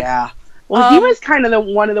 Well, he was kind of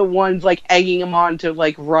one of the ones, like, egging him on to,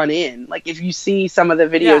 like, run in. Like, if you see some of the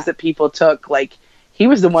videos that people took, like, he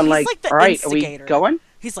was the one, He's like the all right, instigator. are we going?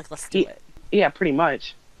 He's like, let's do it. Yeah, pretty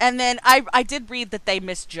much. And then I did read that they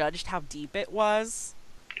misjudged how deep it was.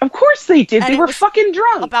 Of course they did. And They it were was fucking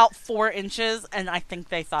drunk. about 4 inches, and I think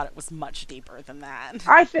they thought it was much deeper than that.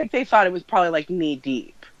 I think they thought it was probably like knee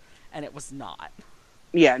deep. And it was not.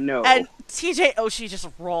 Yeah, no. And TJ Oshie just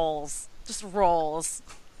rolls. Just rolls.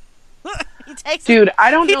 He takes Dude, I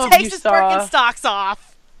don't know if you his saw... Birkenstocks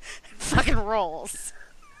off and fucking rolls.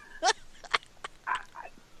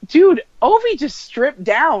 Dude, Ovi just stripped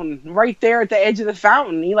down right there at the edge of the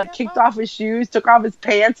fountain. He like kicked off his shoes, took off his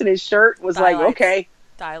pants and his shirt, was like, okay.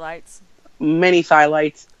 Highlights. Many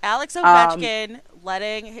highlights. Alex Ovechkin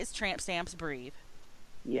letting his tramp stamps breathe.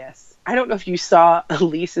 Yes. I don't know if you saw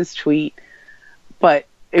Elise's tweet, but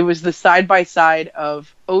it was the side-by-side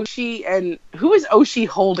of Oshie and... Who was Oshie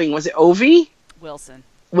holding? Was it Ovi? Wilson.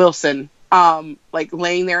 Like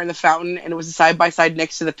laying there in the fountain, and it was a side-by-side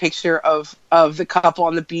next to the picture of the couple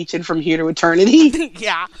on the beach and From Here to Eternity.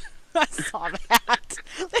 Yeah. I saw that.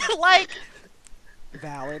 Like,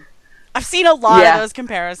 valid. I've seen a lot of those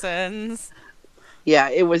comparisons. Yeah,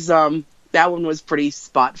 it was, that one was pretty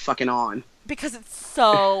spot fucking on. Because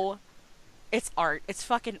it's art. It's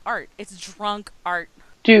fucking art. It's drunk art.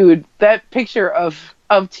 Dude, that picture of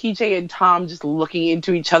TJ and Tom just looking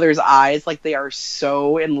into each other's eyes like they are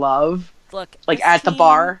so in love. Look, like at the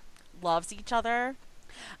bar. Loves each other.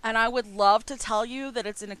 And I would love to tell you that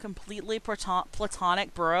it's in a completely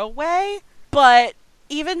platonic bro way, but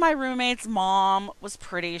even my roommate's mom was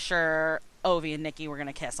pretty sure Ovi and Nikki were going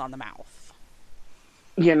to kiss on the mouth.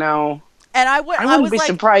 You know. And I wouldn't be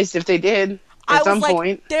surprised if they did at some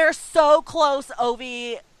point. They're so close,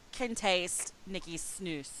 Ovi can taste Nikki's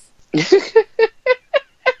snooze.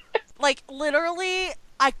 Like, literally,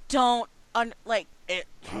 I don't, like, it,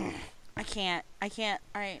 I can't,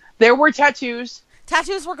 There were tattoos.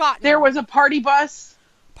 Tattoos were gotten. There was a party bus.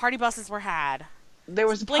 Party buses were had. There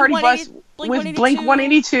was a party bus with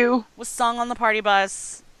Blink-182. Was sung on the party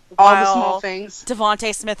bus. All the small things.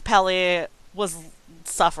 Devontae Smith-Pelly was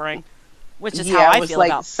suffering, which is how I feel like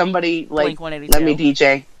about somebody like Blink-182. Let me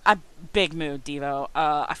DJ. Big mood, Devo.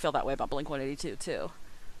 I feel that way about Blink-182 too.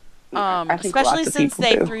 Especially since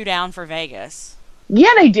they threw down for Vegas. Yeah,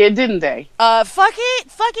 they did, didn't they? Fucking,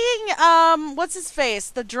 what's his face?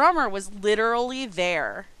 The drummer was literally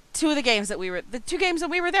there. The 2 games that we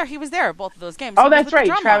were there, he was there, both of those games. Oh, that's right,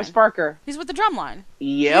 Travis Barker. He's with the drum line.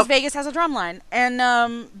 Yep. Vegas has a drum line. And,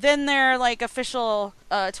 then their, like, official,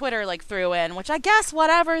 Twitter, like, threw in, which I guess,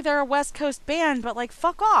 whatever, they're a West Coast band, but, like,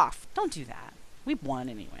 fuck off. Don't do that. We won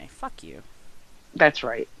anyway. Fuck you. That's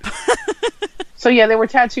right. So yeah, there were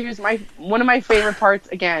tattoos. One of my favorite parts,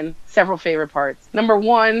 again, several favorite parts. Number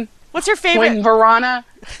 1. What's your favorite? When Verona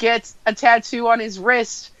gets a tattoo on his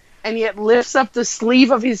wrist and yet lifts up the sleeve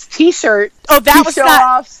of his t-shirt to show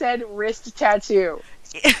off said wrist tattoo.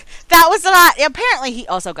 That was not... Apparently he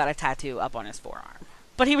also got a tattoo up on his forearm.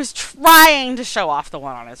 But he was trying to show off the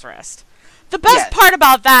one on his wrist. The best part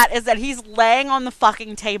about that is that he's laying on the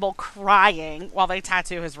fucking table crying while they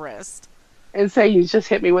tattoo his wrist. And say, you just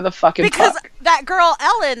hit me with a fucking Because puck. that girl,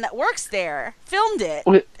 Ellen, that works there, filmed it.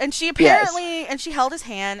 And she apparently, and she held his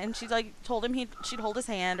hand, and she, like, told him she'd hold his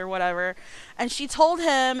hand or whatever. And she told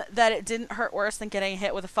him that it didn't hurt worse than getting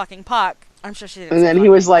hit with a fucking puck. I'm sure she didn't. And then he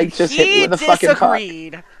was like, just hit me with a fucking puck.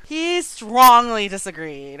 He strongly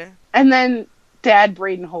disagreed. And then Dad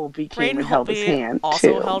Braden Holtby came and held his hand,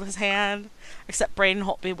 also held his hand. Except Braden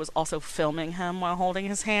Holtby was also filming him while holding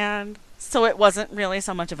his hand. So it wasn't really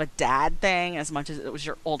so much of a dad thing as much as it was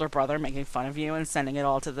your older brother making fun of you and sending it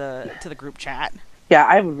all to the group chat. Yeah,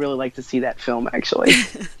 I would really like to see that film, actually.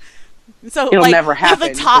 So it'll never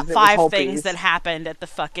happen. The top 5 things that happened at the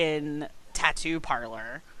fucking tattoo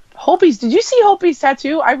parlor. Holtby's, did you see Holtby's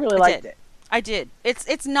tattoo? I really liked it. I did.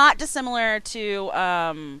 It's not dissimilar to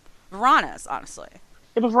Verana's, honestly.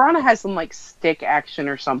 Yeah, but Verona has some, like, stick action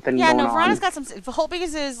or something going on. Yeah, no, Verana's got some...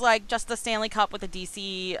 Holtby's is, like, just the Stanley Cup with the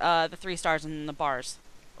DC, the 3 stars and the bars.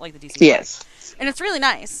 Like the DC. Yes. Flag. And it's really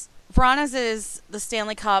nice. Verana's is the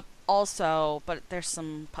Stanley Cup also, but there's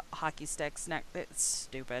some hockey sticks. It's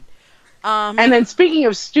stupid. And then speaking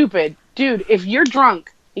of stupid, dude, if you're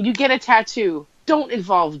drunk and you get a tattoo, don't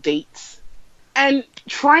involve dates. And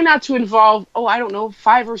try not to involve,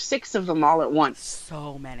 5 or 6 of them all at once.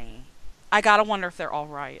 So many. I gotta wonder if they're all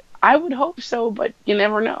right. I would hope so, but you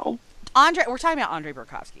never know. We're talking about Andre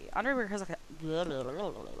Burakovsky. Andre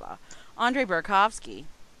Burakovsky.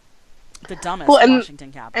 The dumbest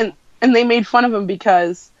Washington Capitol. And they made fun of him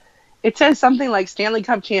because it says something like Stanley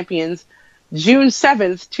Cup champions, June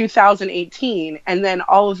 7th, 2018, and then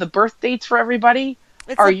all of the birth dates for everybody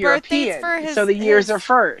are European. So the years are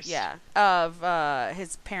first. Yeah, of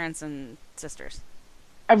his parents and sisters.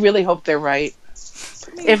 I really hope they're right.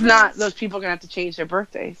 If not, those people are going to have to change their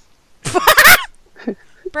birthdays.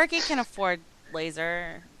 Berkey can afford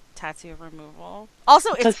laser tattoo removal.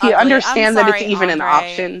 Also, it's Does he ugly. understand I'm that it's sorry, even an Andre.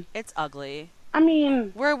 option? It's ugly. I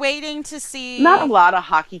mean, We're waiting to see. not a lot of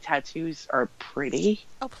hockey tattoos are pretty.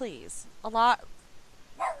 Oh, please. A lot.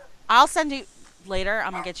 I'll send you later.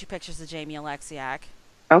 I'm gonna get you pictures of Jamie Alexiak.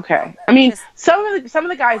 Okay. I mean, Because- some of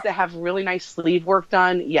the guys that have really nice sleeve work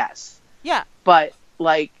done, yes. Yeah. But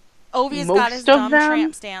like Ovi's most got his of dumb them,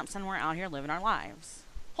 tramp stamps, and we're out here living our lives.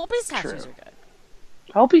 Holby's tattoos True. are good.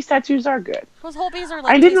 Holby's tattoos are good. Because Holby's are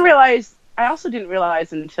like. I didn't tasteful. realize. I also didn't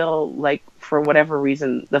realize until like for whatever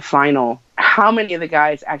reason the final how many of the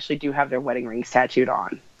guys actually do have their wedding rings tattooed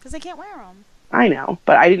on. Because they can't wear them. I know,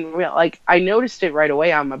 but I didn't realize. Like I noticed it right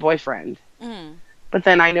away on my boyfriend. Mm. But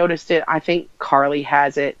then I noticed it. I think Carly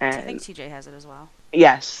has it, and I think TJ has it as well.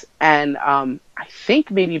 yes, and I think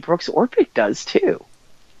maybe Brooks Orpik does too.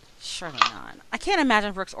 Surely not. I can't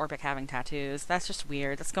imagine Brooks Orpik having tattoos. That's just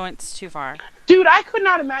weird. It's too far. Dude, I could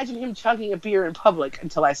not imagine him chugging a beer in public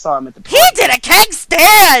until I saw him at the party. He did a keg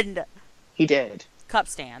stand! He did. Cup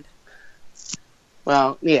stand.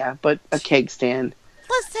 Well, yeah, but a keg stand.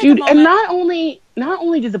 Let's take Dude, a and moment. not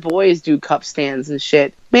only did the boys do cup stands and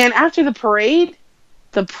shit, man, after the parade,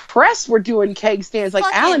 the press were doing keg stands. Like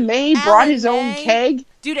Fucking Alan May brought Alan his own May. keg.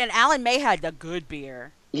 Dude, and Alan May had the good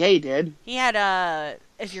beer. Yeah, he did. He had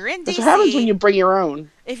if you're in That's what happens when DC, you bring your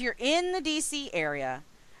own. if you're in the DC area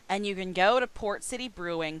and you can go to Port City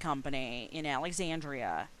Brewing Company in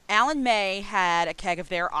Alexandria, Alan May had a keg of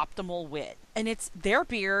their Optimal Wit. And it's their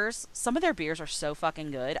beers. Some of their beers are so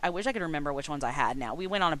fucking good. I wish I could remember which ones I had now. We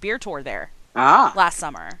went on a beer tour there Ah. last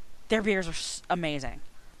summer. Their beers are amazing.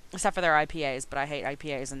 Except for their IPAs, but I hate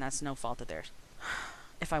IPAs and that's no fault of theirs.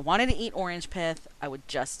 If I wanted to eat orange pith, I would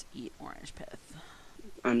just eat orange pith.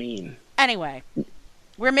 I mean, Anyway,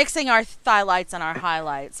 we're mixing our highlights and our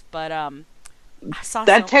highlights, but I saw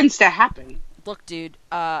that tends to happen. Look, dude.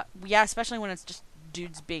 Yeah, especially when it's just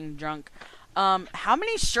dudes being drunk. How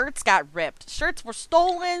many shirts got ripped? Shirts were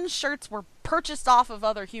stolen. Shirts were purchased off of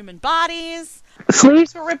other human bodies.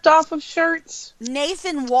 Sleeves were ripped off of shirts.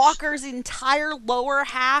 Nathan Walker's entire lower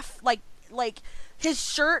half, like his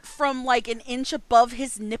shirt from like an inch above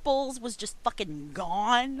his nipples was just fucking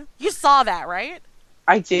gone. You saw that, right?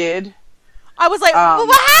 I did. I was like, well,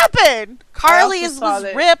 what happened? Carly I also saw was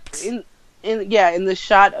that ripped. In the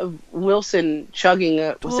shot of Wilson chugging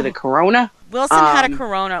was it a Corona? Wilson had a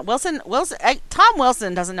Corona. Tom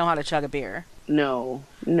Wilson doesn't know how to chug a beer. No,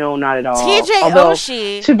 not at all. TJ Although,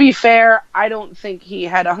 Oshie. to be fair, I don't think he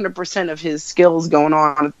had 100% of his skills going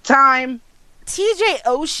on at the time. TJ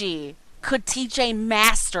Oshie could teach a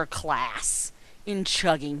master class in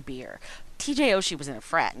chugging beer. TJ Oshie was in a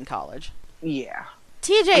frat in college. Yeah.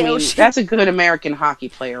 TJ I mean, Oshie. that's a good American hockey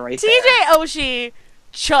player right there. TJ Oshie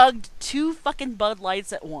chugged 2 fucking Bud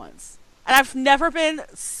Lights at once. And I've never been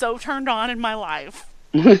so turned on in my life.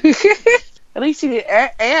 At least he did.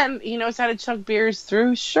 And he knows how to chug beers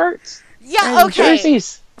through shirts. Yeah, and okay.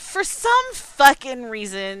 jerseys. For some fucking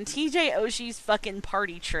reason, TJ Oshie's fucking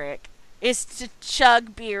party trick is to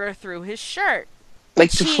chug beer through his shirt.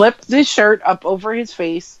 Like to flip the shirt up over his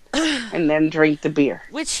face and then drink the beer.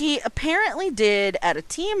 Which he apparently did at a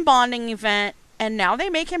team bonding event, and now they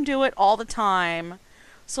make him do it all the time.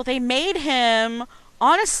 So they made him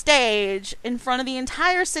on a stage in front of the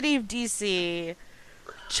entire city of DC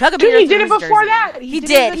chug a beer. Dude, he through did it his before jersey. that. He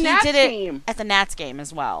did. He did it game. at the Nats game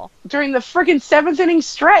as well. During the freaking 7th inning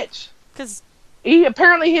stretch. Because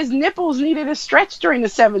Apparently his nipples needed a stretch during the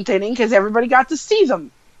 7th inning because everybody got to see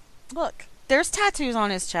them. look, there's tattoos on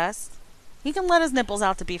his chest. He can let his nipples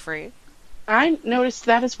out to be free. I noticed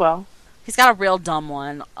that as well. He's got a real dumb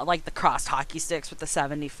one, like the crossed hockey sticks with the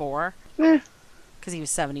 74. Because he was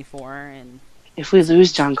 74 and... If we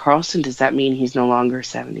lose John Carlson, does that mean he's no longer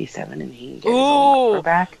 77 and he can get his old number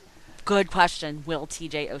back? Good question. Will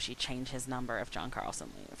TJ Oshie change his number if John Carlson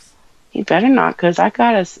leaves? He better not, because I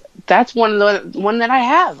got a... That's one that I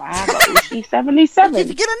have. I have Oshie 77.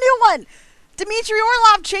 Get a new one! Dmitry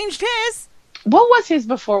Orlov changed his! What was his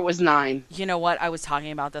before it was 9? You know what? I was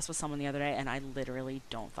talking about this with someone the other day, and I literally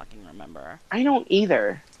don't fucking remember. I don't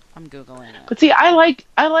either. I'm Googling it. But see, I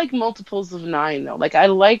like multiples of 9, though. Like, I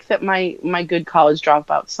like that my good college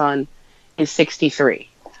dropout son is 63.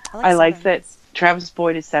 I like that Travis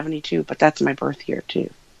Boyd is 72, but that's my birth year, too.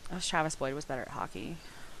 I wish Travis Boyd was better at hockey.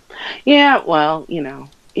 Yeah, well, you know,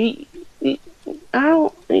 he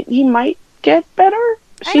might get better,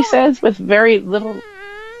 she says, with very little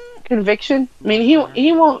conviction. I mean,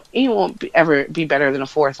 he won't ever be better than a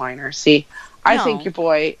fourth liner. See, I think your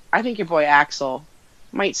boy Axel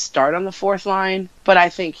might start on the fourth line, but I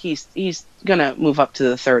think he's gonna move up to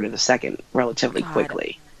the third or the second relatively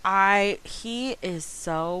quickly. He is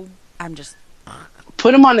so. I'm just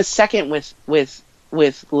Put him on a second with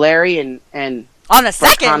Larry and on a Brett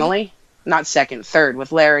second. Connolly. Not second, third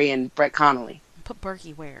with Larry and Brett Connolly. Put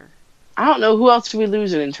Berkey where? I don't know who else do we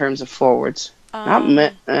lose in terms of forwards. Um,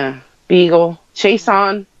 Beagle, Chase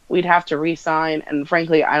on. We'd have to re-sign, and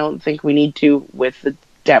frankly, I don't think we need to with the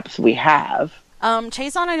depth we have.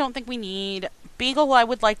 Chason, I don't think we need. Beagle, I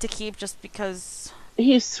would like to keep just because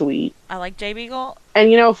He's sweet. I like Jay Beagle.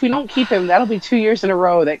 And, if we don't keep him, that'll be 2 years in a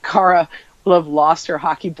row that Kara will have lost her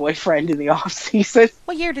hockey boyfriend in the off-season.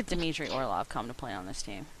 What year did Dmitry Orlov come to play on this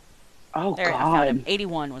team? Oh, There, I found him. God.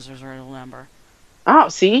 81 was his real number. Oh,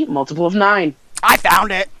 see? Multiple of 9. I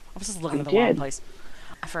found it! I was just looking at the wrong did. place.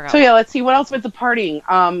 I forgot. So, yeah, let's see. What else with the partying?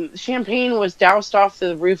 Champagne was doused off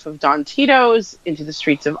the roof of Don Tito's into the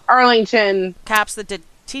streets of Arlington. Caps that did.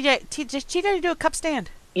 TJ do a cup stand.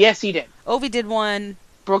 Yes, he did. Ovi did one.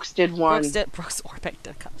 Brooks did one. Brooks Orpik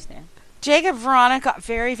did a cup stand. Jacob Veronica got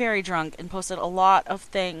very, very drunk and posted a lot of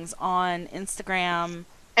things on Instagram.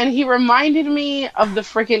 And he reminded me of the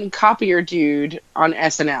freaking copier dude on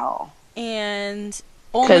SNL. And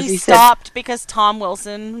only he stopped because Tom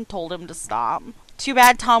Wilson told him to stop. Too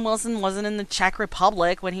bad Tom Wilson wasn't in the Czech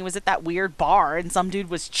Republic when he was at that weird bar and some dude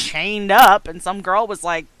was chained up and some girl was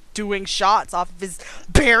like doing shots off of his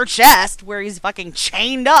bare chest where he's fucking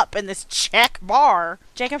chained up in this Czech bar.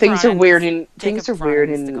 Things are weird in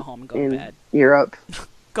go home and go to bed. Europe.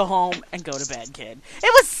 Go home and go to bed, kid.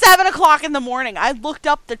 It was 7 o'clock in the morning. I looked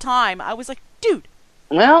up the time. I was like, dude.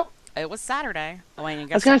 Well, it was Saturday. Oh, I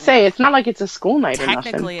was gonna say it's not like it's a school night or nothing.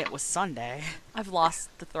 Technically, it was Sunday. I've lost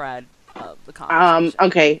the thread of the conversation.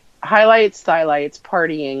 Okay. Highlights,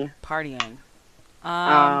 partying.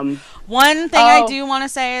 One thing I do want to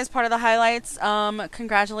say as part of the highlights,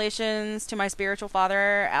 congratulations to my spiritual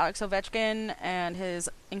father, Alex Ovechkin, and his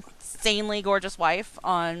insanely gorgeous wife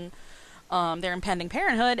on their impending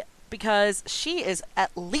parenthood, because she is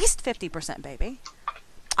at least 50% baby.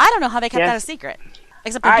 I don't know how they kept that a secret,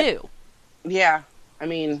 except they do. Yeah. I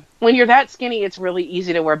mean, when you're that skinny, it's really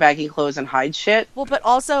easy to wear baggy clothes and hide shit. Well, but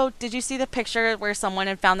also, did you see the picture where someone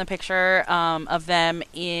had found the picture of them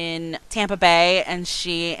in Tampa Bay, and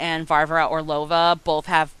she and Varvara Orlova both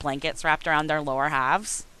have blankets wrapped around their lower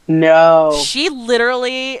halves? No. She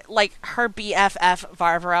literally, like, her BFF,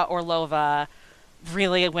 Varvara Orlova,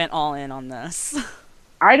 really went all in on this.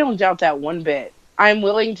 I don't doubt that one bit. I'm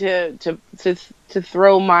willing to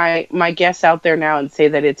throw my guess out there now and say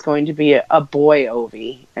that it's going to be a boy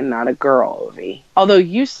Ovi and not a girl Ovi. Although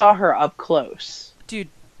you saw her up close. Dude,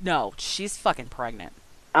 no, she's fucking pregnant.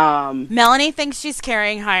 Melanie thinks she's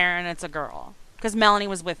carrying higher and it's a girl. Because Melanie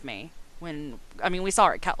was with me we saw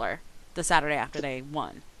her at Kettler the Saturday after they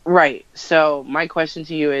won. Right. So my question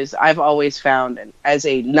to you is, I've always found, and as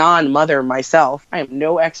a non-mother myself, I am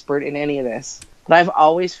no expert in any of this, but I've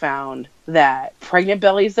always found that pregnant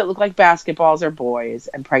bellies that look like basketballs are boys,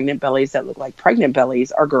 and pregnant bellies that look like pregnant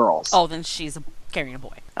bellies are girls. Oh, then she's carrying a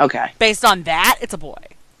boy. Okay. Based on that, it's a boy.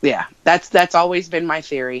 Yeah, that's always been my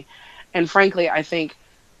theory. And frankly, I think,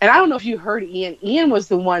 and I don't know if you heard Ian. Ian was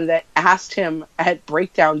the one that asked him at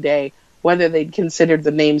Breakdown Day whether they'd considered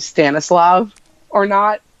the name Stanislav or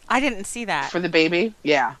not. I didn't see that. For the baby?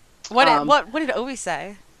 Yeah. What did Ovi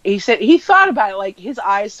say? He said he thought about it, like his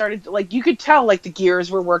eyes started, like you could tell like the gears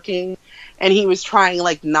were working and he was trying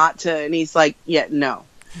like not to, and he's like, yeah, no.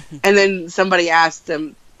 And then somebody asked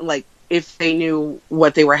him like if they knew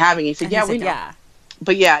what they were having. He said, and yeah, he said, we know. Yeah.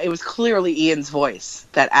 But yeah, it was clearly Ian's voice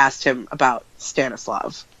that asked him about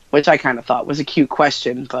Stanislav, which I kind of thought was a cute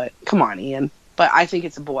question, but come on, Ian. But I think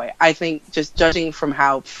it's a boy. I think just judging from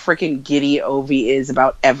how freaking giddy Ovi is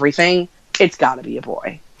about everything, it's got to be a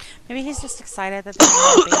boy. Maybe he's just excited that they're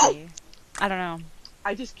having a baby. I don't know.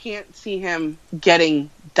 I just can't see him getting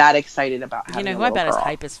that excited about having a little girl. You know who I bet is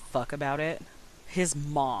hype as fuck about it? His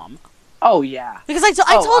mom. Oh, yeah. Because I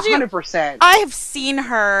told you, 100%. I have seen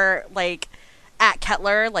her, like, at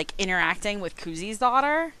Kettler, like, interacting with Kuzi's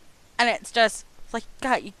daughter. And it's just, like,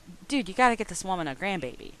 God, dude, you gotta get this woman a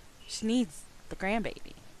grandbaby. She needs the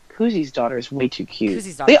grandbaby. Kuzi's daughter is way too cute.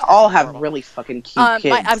 They all have really fucking cute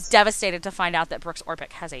kids. I was devastated to find out that Brooks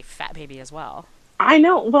Orpik has a fat baby as well. I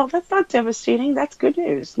know. Well, that's not devastating. That's good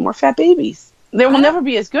news. More fat babies. There will never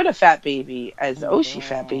be as good a fat baby as Oshie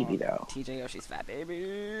fat baby, though. TJ Oshie's fat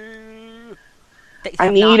baby. I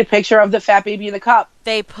need a picture of the fat baby in the cup.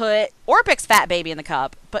 They put Orpik's fat baby in the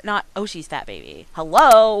cup, but not Oshie's fat baby.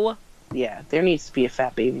 Hello? Yeah, there needs to be a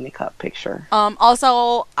fat baby in the cup picture.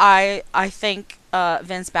 Also, I think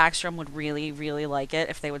Vince Backstrom would really, really like it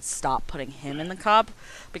if they would stop putting him in the cup,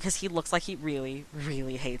 because he looks like he really,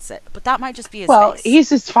 really hates it. But that might just be his Well, face. he's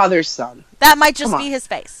his father's son. That might just Come be on. his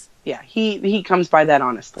face. Yeah, he comes by that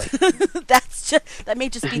honestly. That may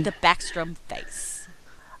just be the Backstrom face.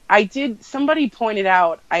 Somebody pointed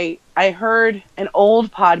out, I heard an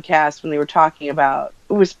old podcast when they were talking about,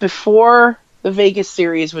 it was before the Vegas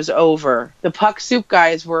series was over. The Puck Soup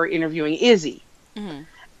guys were interviewing Izzy. Mm-hmm.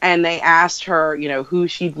 And they asked her, who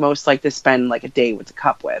she'd most like to spend like a day with the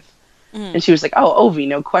cup with. Mm-hmm. And she was like, oh, Ovi,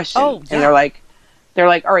 no question. Oh, yeah. And they're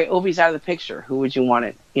like, all right, Ovi's out of the picture. Who would you want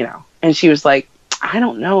it? And she was like, I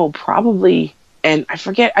don't know, probably. And I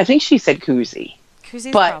forget, I think she said Kuzi.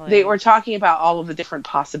 But they were talking about all of the different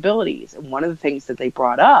possibilities. And one of the things that they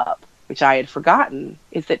brought up, which I had forgotten,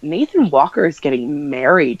 is that Nathan Walker is getting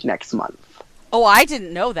married next month. Oh, I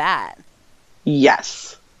didn't know that.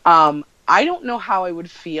 Yes. I don't know how I would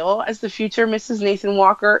feel as the future Mrs. Nathan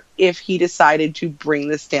Walker if he decided to bring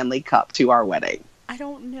the Stanley Cup to our wedding. I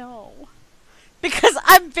don't know. Because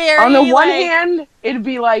I'm very, on the one hand, it'd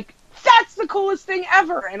be like, that's the coolest thing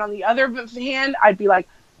ever. And on the other hand, I'd be like,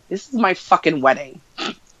 this is my fucking wedding.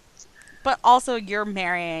 But also, you're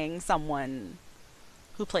marrying someone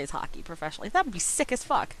who plays hockey professionally. That would be sick as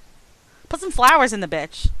fuck. Put some flowers in the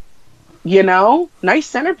bitch. Nice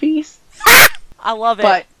centerpiece. I love it.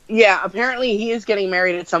 But yeah, apparently he is getting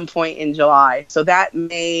married at some point in July. So that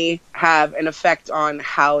may have an effect on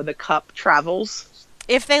how the cup travels.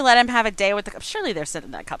 If they let him have a day with the cup, surely they're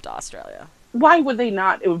sending that cup to Australia. Why would they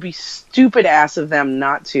not? It would be stupid ass of them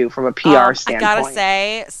not to, from a PR standpoint. I gotta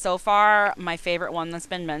say, so far, my favorite one that's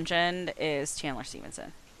been mentioned is Chandler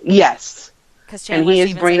Stevenson. Yes. And he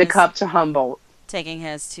is bringing the cup to Humboldt. Taking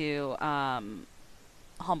his to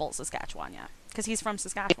Humboldt, Saskatchewan, yeah. Because he's from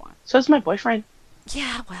Saskatchewan. So is my boyfriend.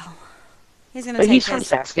 Yeah, well, he's gonna. But take he's from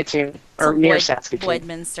Saskatoon, or near Saskatoon.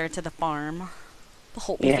 Lloydminster to the farm, the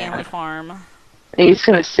Holtby family farm. And he's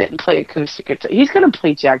gonna sit and play acoustic guitar. He's gonna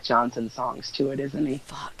play Jack Johnson songs to it, isn't he?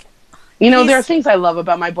 Fuck. There are things I love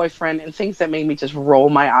about my boyfriend, and things that make me just roll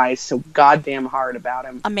my eyes so goddamn hard about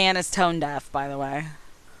him. A man is tone deaf, by the way.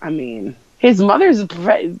 I mean, his mother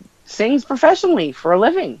sings professionally for a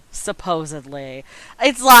living. Supposedly,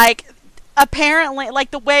 it's like. Apparently,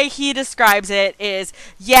 like, the way he describes it is,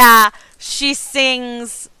 yeah, she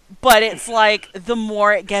sings, but it's like, the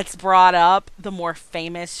more it gets brought up, the more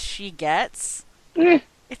famous she gets.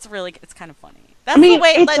 It's kind of funny. That's the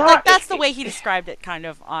way, that's the way he described it, kind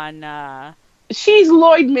of, on, She's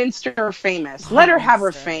Lloydminster famous. Let her have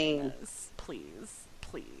her fame. Please.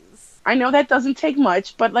 I know that doesn't take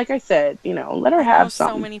much, but like I said, let her have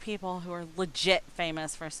something. So many people who are legit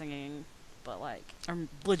famous for singing. But are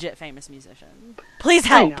legit famous musicians. Please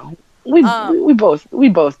help. I know. We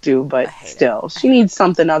both do, but still, she needs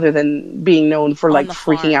something other than being known for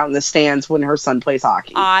freaking out in the stands when her son plays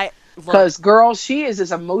hockey. Because girl, she is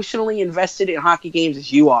as emotionally invested in hockey games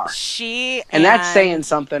as you are. And that's saying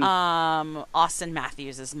something. Austin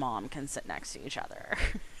Matthews' mom can sit next to each other.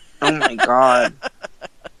 Oh my god.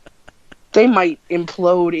 They might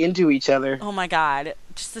implode into each other. Oh my god.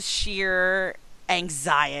 Just the sheer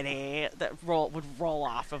anxiety that would roll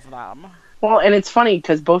off of them. Well, and it's funny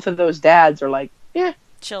because both of those dads are like, yeah,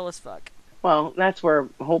 chill as fuck. Well, that's where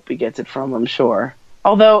Holtby gets it from, I'm sure.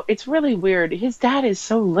 Although it's really weird, his dad is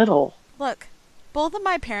so little. Look, both of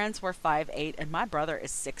my parents were 5'8", and my brother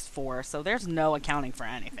is 6'4", so there's no accounting for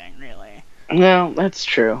anything, really. No, that's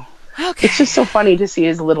true. Okay. It's just so funny to see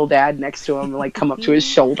his little dad next to him, come up to his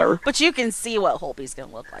shoulder. But you can see what Holtby's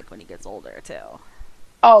gonna look like when he gets older too.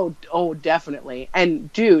 Oh, definitely.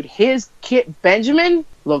 And dude, his kid Benjamin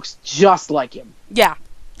looks just like him. Yeah,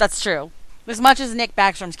 that's true. As much as Nick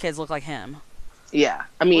Backstrom's kids look like him. Yeah,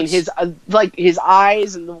 I mean his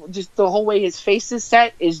eyes and just the whole way his face is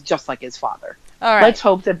set is just like his father. All right. Let's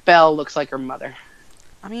hope that Belle looks like her mother.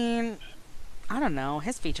 I mean, I don't know.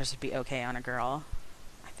 His features would be okay on a girl,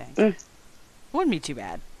 I think. It wouldn't be too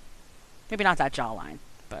bad. Maybe not that jawline,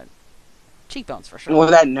 but cheekbones for sure.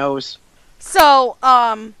 Well, that nose. So,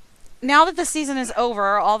 now that the season is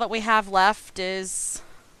over, all that we have left is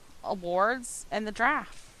awards and the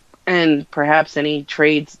draft. And perhaps any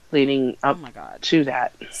trades leading up to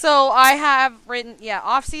that. So I have written,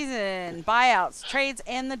 off-season, buyouts, trades,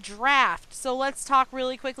 and the draft. So let's talk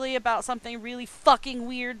really quickly about something really fucking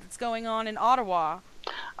weird that's going on in Ottawa.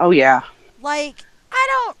 Oh, yeah. I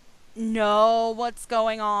don't know what's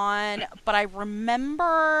going on, but I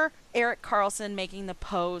remember Erik Karlsson making the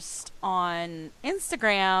post on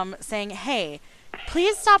Instagram saying, hey,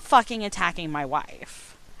 please stop fucking attacking my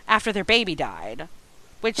wife after their baby died.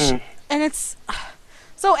 And it's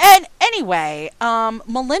So, and anyway,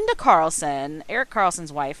 Melinda Carlson, Eric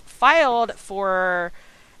Carlson's wife, filed for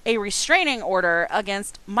a restraining order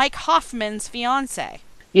against Mike Hoffman's fiance.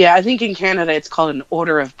 Yeah, I think in Canada it's called an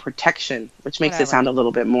order of protection, which makes Whatever. it sound a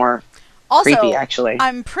little bit more Also, creepy, actually.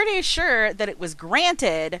 I'm pretty sure that it was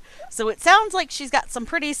granted, so it sounds like she's got some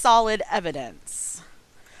pretty solid evidence.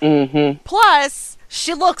 Mm-hmm. Plus,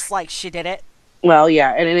 she looks like she did it. Well,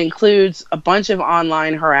 yeah, and it includes a bunch of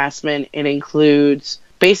online harassment. It includes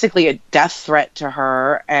basically a death threat to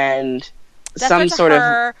her and Death some threat to sort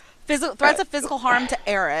her, threats of physical harm to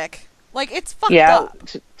Eric. Like, it's fucked yeah, up.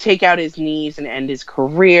 to take out his knees and end his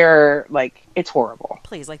career. Like, it's horrible.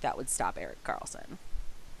 Please, like, that would stop Eric Carlson.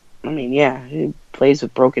 I mean, yeah, he plays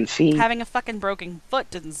with broken feet. Having a fucking broken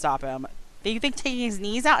foot didn't stop him. Do you think taking his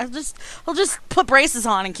knees out? He'll just put braces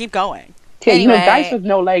on and keep going. Yeah, Anyway, you know, guys with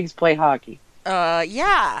no legs play hockey.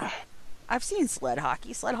 Yeah. I've seen sled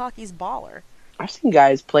hockey. Sled hockey's baller. I've seen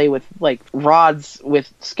guys play with like rods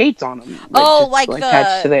with skates on them. Like the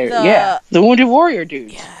attached to their the Wounded Warrior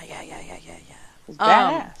dudes. Yeah. It's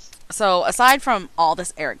badass. So aside from all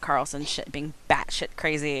this Eric Carlson shit being batshit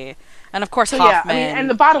crazy, and of course So Hoffman, yeah, I mean, and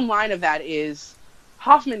the bottom line of that is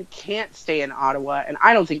Hoffman can't stay in Ottawa, and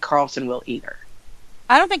I don't think Carlson will either.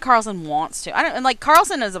 I don't think Carlson wants to. And like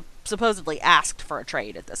Carlson is supposedly asked for a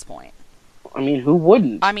trade at this point. I mean, who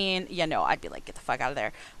wouldn't? I mean, yeah, no, I'd be like, get the fuck out of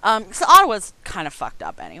there. So Ottawa's kind of fucked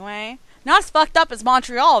up anyway. Not as fucked up as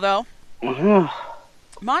Montreal though.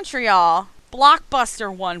 Montreal,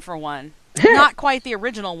 blockbuster 1-for-1. Not quite the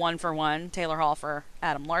original 1-for-1. Taylor Hall for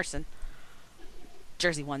Adam Larson.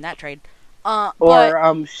 Jersey won that trade.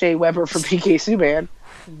 Or Shea Weber for PK Subban.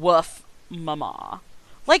 Woof, mama.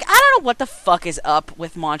 Like, I don't know what the fuck is up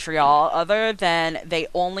with Montreal other than they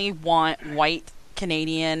only want white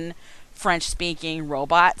Canadian French-speaking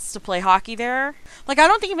robots to play hockey there. Like, I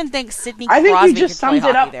don't even think Sidney Crosby I think you just could play summed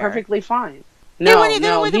it hockey up there. perfectly fine. They No,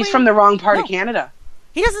 wouldn't- he's from the wrong part No. of Canada.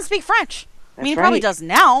 He doesn't speak French. I mean, he That's probably right. does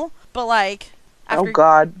now, but like after Oh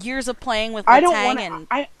God, years of playing with I don't Letang want and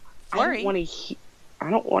to. I Fleury.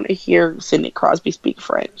 don't want to hear Sidney Crosby speak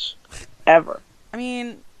French, ever. I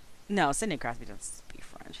mean, no, Sidney Crosby doesn't speak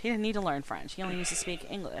French. He didn't need to learn French. He only needs to speak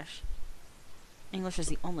English. English is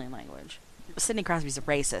the only language. Sidney Crosby's a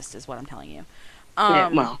racist, is what I'm telling you. Yeah,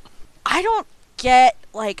 well, I don't get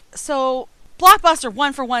so blockbuster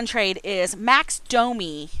 1-for-1 trade is Max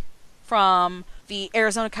Domi from the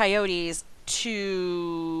Arizona Coyotes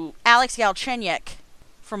to Alex Galchenyuk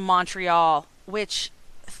from Montreal, which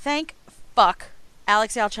thank fuck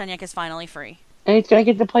Alex Galchenyuk is finally free. and he's gonna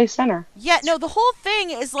get to play center. Yeah, no, the whole thing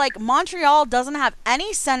is like Montreal doesn't have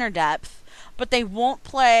any center depth, but they won't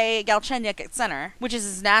play Galchenyuk at center, which is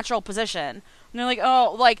his natural position. And they're like,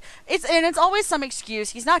 oh, like it's always some excuse.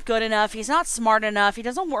 He's not good enough. He's not smart enough. He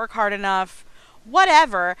doesn't work hard enough.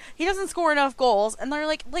 Whatever. He doesn't score enough goals. And they're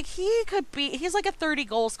like he's like a 30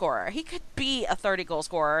 goal scorer. He could be a 30 goal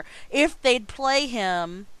scorer if they'd play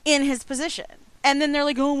him in his position. And then they're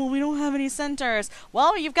like, oh, well, we don't have any centers.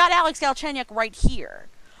 Well, you've got Alex Galchenyuk right here.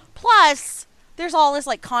 Plus, there's all this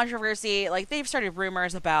like controversy. Like they've started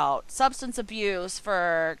rumors about substance abuse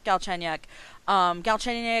for Galchenyuk.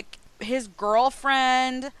 Galchenyuk, his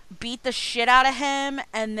girlfriend beat the shit out of him,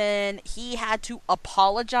 and then he had to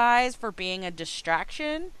apologize for being a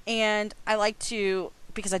distraction. And I like to,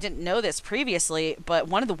 because I didn't know this previously, but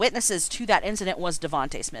one of the witnesses to that incident was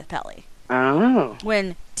Devontae Smith-Pelly Oh,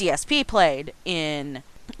 when DSP played in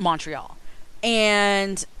Montreal.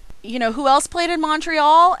 And you know who else played in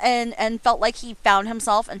Montreal and felt like he found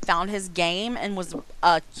himself and found his game and was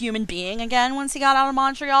a human being again once he got out of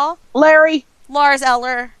Montreal? Larry. Lars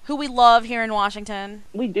Eller, who we love here in Washington.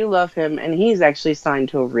 We do love him, and he's actually signed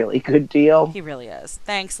to a really good deal. He really is.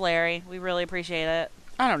 Thanks, Larry. We really appreciate it.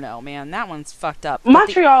 I don't know, man. That one's fucked up.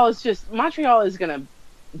 Montreal is gonna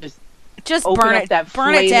just open burn up it, that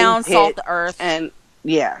burn it flaming down, pit salt the earth. and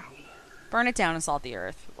yeah. Burn it down and salt the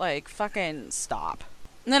earth. Like, fucking stop.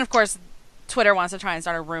 And then, of course, Twitter wants to try and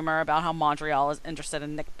start a rumor about how Montreal is interested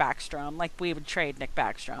in Nick Backstrom. Like, we would trade Nick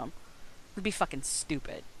Backstrom. It'd be fucking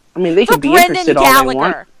stupid. I mean, they For could be Brendan interested all they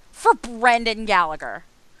want. Gallagher. For Brendan Gallagher.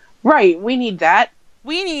 Right, we need that.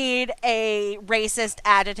 We need a racist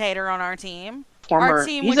agitator on our team.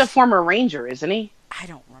 He's a former Ranger, isn't he? I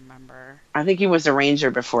don't remember. I think he was a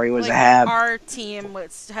Ranger before he was Like, a Hab. Our team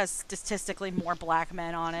has statistically more black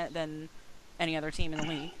men on it than any other team in the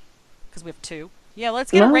league. Because we have 2. Yeah,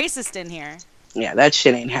 let's get a racist in here. Yeah, that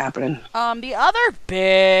shit ain't happening. The other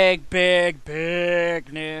big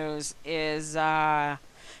news is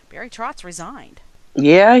Barry Trotz resigned.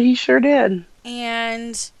 Yeah, he sure did.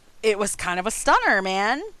 And it was kind of a stunner,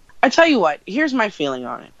 man. I tell you what, here's my feeling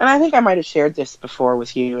on it. And I think I might have shared this before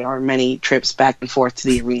with you in our many trips back and forth to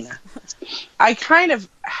the arena. I kind of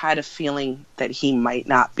had a feeling that he might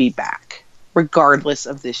not be back, regardless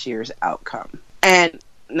of this year's outcome. And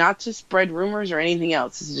not to spread rumors or anything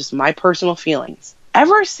else, this is just my personal feelings.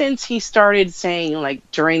 Ever since he started saying,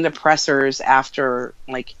 like, during the pressers after,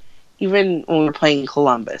 like, even when we were playing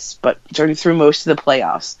Columbus, but through most of the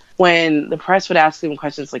playoffs, when the press would ask him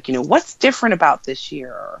questions like, what's different about this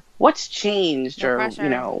year? Or what's changed? No or, pressure,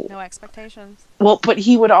 no expectations. Well, but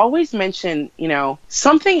he would always mention,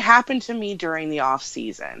 something happened to me during the off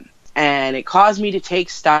season and it caused me to take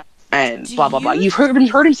stock and blah, blah, blah. You've heard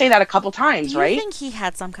him say that a couple times, right? Do you think he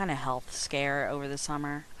had some kind of health scare over the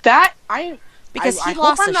summer? Because he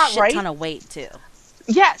lost a shit ton of weight, too.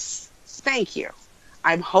 Yes. Thank you.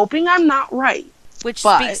 I'm hoping I'm not right. Which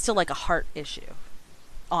speaks to, like, a heart issue,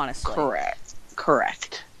 honestly.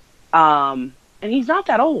 Correct. And he's not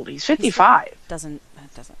that old. He's 55. That doesn't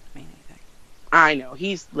mean anything. I know.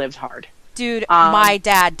 He's lived hard. Dude, my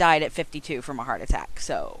dad died at 52 from a heart attack,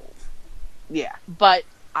 so... Yeah. But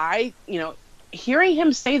hearing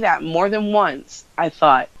him say that more than once, I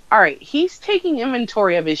thought, all right, he's taking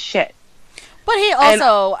inventory of his shit. But he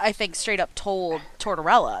also, I think, straight up told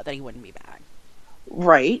Tortorella that he wouldn't be back.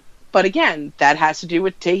 Right. But again, that has to do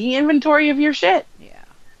with taking inventory of your shit. Yeah.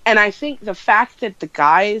 And I think the fact that the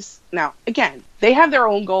guys, now, again, they have their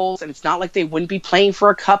own goals, and it's not like they wouldn't be playing for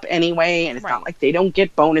a cup anyway, and it's not like they don't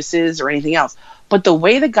get bonuses or anything else. But the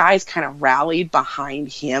way the guys kind of rallied behind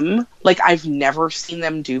him, like I've never seen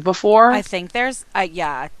them do before. I think there's,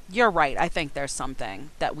 you're right. I think there's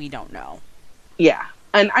something that we don't know. Yeah.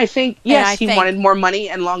 And I think, yes, he wanted more money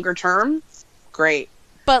and longer term. Great.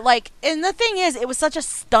 But, like, and the thing is, it was such a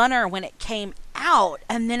stunner when it came out,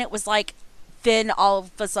 and then it was like, then all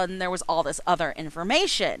of a sudden there was all this other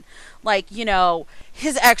information. Like,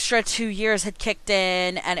 his extra 2 years had kicked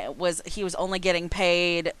in, and he was only getting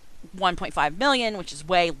paid $1.5 million, which is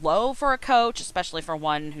way low for a coach, especially for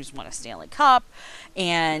one who's won a Stanley Cup.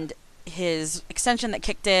 And his extension that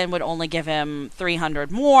kicked in would only give him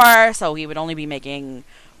 $300 more, so he would only be making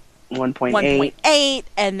 1.8.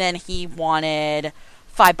 And then he wanted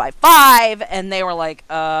 5x5, and they were like,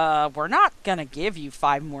 we're not gonna give you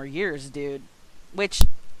 5 more years, dude. Which,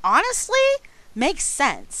 honestly, makes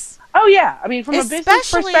sense. Oh, yeah. I mean, from a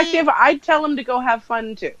business perspective, I'd tell him to go have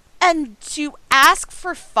fun, too. And to ask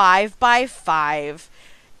for 5x5,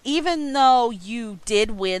 even though you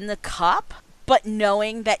did win the cup, but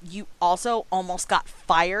knowing that you also almost got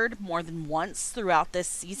fired more than once throughout this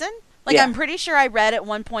season. Like, I'm pretty sure I read at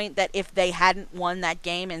one point that if they hadn't won that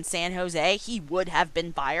game in San Jose, he would have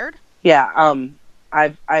been fired. Yeah,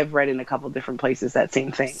 I've read in a couple different places that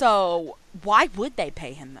same thing. So, why would they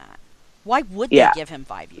pay him that? Why would they give him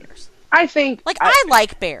 5 years? I think... Like, I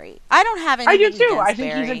like Barry. I don't have anything against Barry. I do, too. I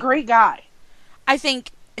think he's a great guy. I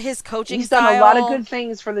think his coaching he's style... He's done a lot of good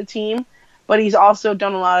things for the team, but he's also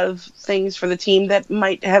done a lot of things for the team that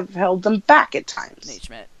might have held them back at times. Nate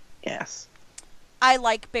Schmidt. Yes. I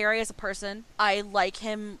like Barry as a person. I like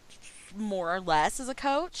him more or less as a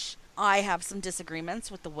coach. I have some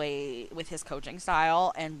disagreements with his coaching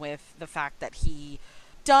style and with the fact that he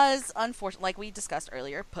does, unfortunately, like we discussed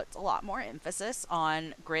earlier, puts a lot more emphasis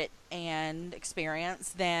on grit and experience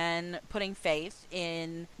than putting faith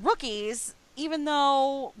in rookies, even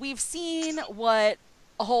though we've seen what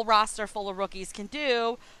a whole roster full of rookies can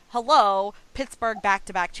do. Hello, Pittsburgh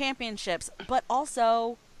back-to-back championships, but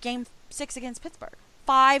also Game 6 against Pittsburgh.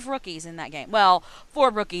 5 rookies in that game. Well,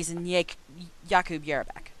 4 rookies in Jakub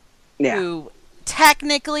Jerabek, who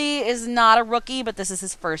technically is not a rookie, but this is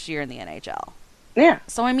his first year in the NHL. Yeah.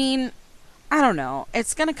 So, I mean, I don't know.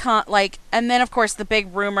 It's going to come, and then, of course, the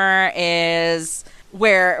big rumor is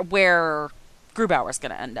where Grubauer's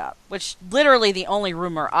going to end up, which literally the only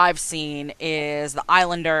rumor I've seen is the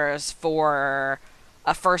Islanders for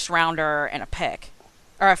a first-rounder and a pick,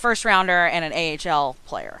 or a first-rounder and an AHL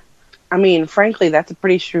player. I mean, frankly, that's a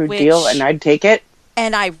pretty shrewd deal, and I'd take it.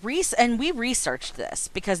 And we researched this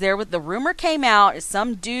because the rumor came out is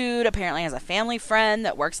some dude apparently has a family friend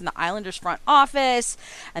that works in the Islanders front office,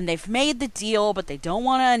 and they've made the deal, but they don't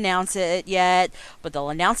want to announce it yet. But they'll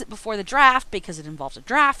announce it before the draft because it involves a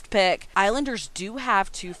draft pick. Islanders do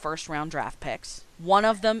have 2 first-round draft picks. One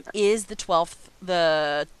of them is the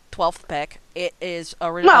 12th pick. It is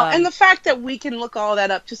a and the fact that we can look all that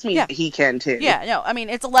up just means that he can too. Yeah, no, I mean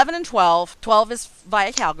it's 11 and 12. 12 is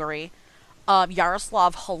via Calgary.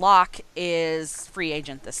 Yaroslav Halak is free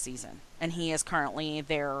agent this season, and he is currently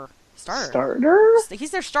their starter. Starter?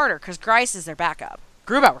 He's their starter because Greiss is their backup.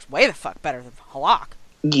 Grubauer's way the fuck better than Halak.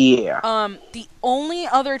 Yeah. The only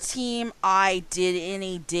other team I did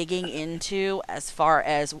any digging into as far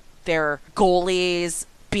as their goalies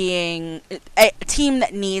being a team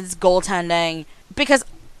that needs goaltending, because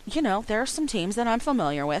there are some teams that I'm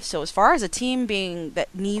familiar with. So as far as a team being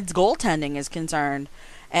that needs goaltending is concerned,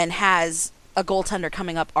 and has a goaltender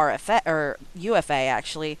coming up, RFA or UFA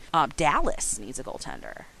actually, Dallas needs a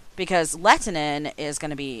goaltender because Lehtinen is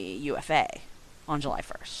going to be UFA on July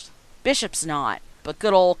 1st. Bishop's not, but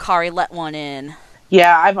good old Kari let one in.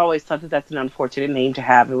 Yeah, I've always thought that that's an unfortunate name to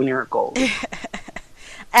have when you're a goalie.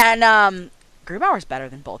 And Grubauer's better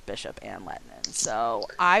than both Bishop and Lehtinen, so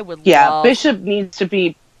I would love... Bishop needs to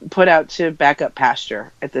be put out to backup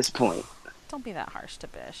pasture at this point. Don't be that harsh to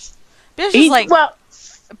Bish. Bish is like... Well,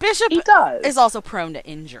 Bishop is also prone to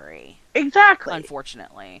injury. Exactly.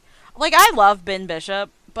 Unfortunately. Like, I love Ben Bishop,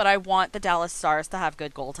 but I want the Dallas Stars to have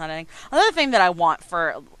good goaltending. Another thing that I want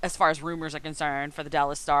for, as far as rumors are concerned, for the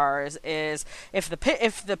Dallas Stars is if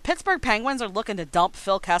the Pittsburgh Penguins are looking to dump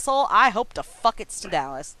Phil Kessel, I hope the fuck it's to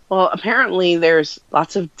Dallas. Well, apparently there's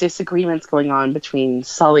lots of disagreements going on between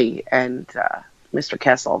Sully and Mr.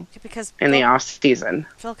 Kessel in the off season.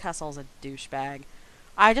 Phil Kessel's a douchebag.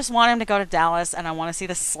 I just want him to go to Dallas, and I want to see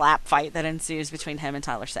the slap fight that ensues between him and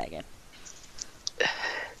Tyler Seguin.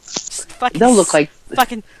 They'll look like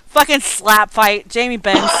fucking slap fight. Jamie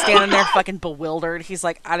Benn's standing there fucking bewildered. He's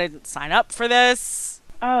like, I didn't sign up for this.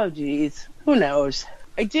 Oh, geez. Who knows?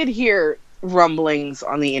 I did hear rumblings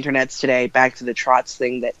on the internets today, back to the Trotz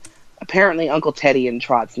thing, that apparently Uncle Teddy and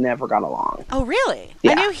Trotz never got along. Oh, really?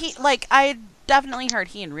 Yeah. I knew I definitely heard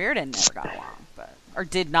he and Reardon never got along, or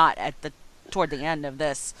did not toward the end of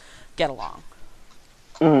this get along.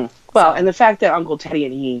 Mm. Well, and the fact that Uncle Teddy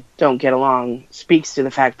and he don't get along speaks to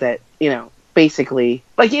the fact that, basically,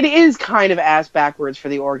 like, it is kind of ass backwards for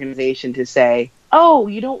the organization to say, oh,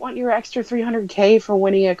 you don't want your extra $300K for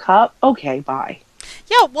winning a cup? Okay, bye.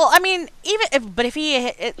 Yeah, well, I mean,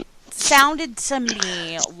 it sounded to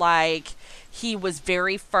me like he was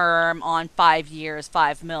very firm on 5 years,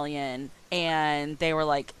 $5 million, and they were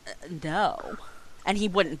like, no. And he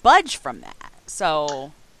wouldn't budge from that.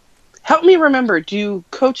 So... Help me remember, do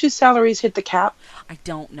coaches' salaries hit the cap? I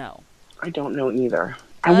don't know. I don't know either.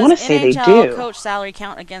 I want to say they do. Does coach salary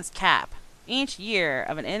count against cap? Each year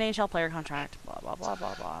of an NHL player contract, blah, blah, blah,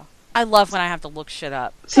 blah, blah. I love when I have to look shit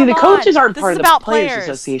up. See, the coaches aren't part of the Players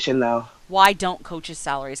Association, though. Why don't coaches'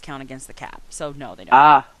 salaries count against the cap? So, no, they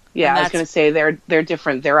don't. Yeah, I was going to say they're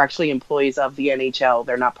different. They're actually employees of the NHL.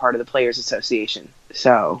 They're not part of the Players Association.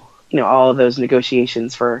 So, all of those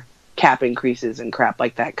negotiations for cap increases and crap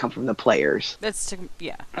like that come from the players.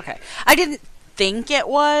 Okay. I didn't think it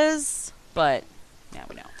was, but now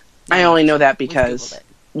we know. I only know that because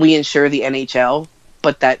we insure the NHL,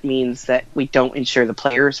 but that means that we don't insure the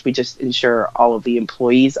players. We just insure all of the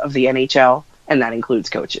employees of the NHL, and that includes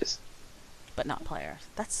coaches. But not players.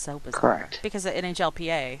 That's so bizarre. Correct. Because the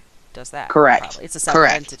NHLPA does that. Correct. Probably. It's a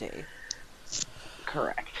separate entity.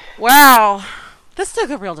 Correct. Wow. This took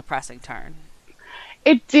a real depressing turn.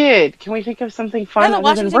 It did. Can we think of something fun? No, the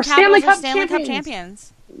Washington Capitals are Stanley Cup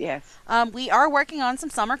champions. Yes. We are working on some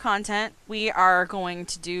summer content. We are going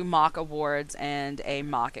to do mock awards and a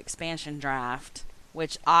mock expansion draft,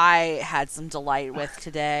 which I had some delight with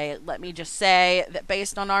today. Let me just say that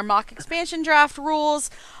based on our mock expansion draft rules,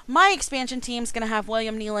 my expansion team's going to have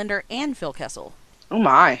William Nylander and Phil Kessel. Oh,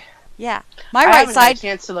 my. Yeah. I haven't had a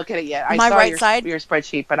chance to look at it yet. I saw your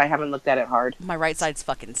spreadsheet, but I haven't looked at it hard. My right side's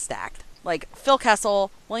fucking stacked. Like, Phil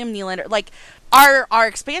Kessel, William Nylander. Like, our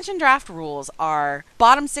expansion draft rules are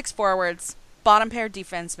bottom 6 forwards, bottom pair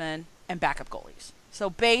defensemen, and backup goalies.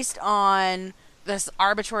 So based on this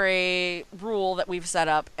arbitrary rule that we've set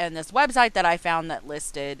up and this website that I found that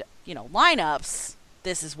listed, lineups,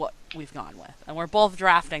 this is what we've gone with. And we're both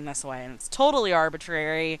drafting this way, and it's totally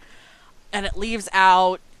arbitrary, and it leaves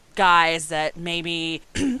out guys that maybe,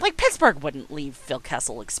 like, Pittsburgh wouldn't leave Phil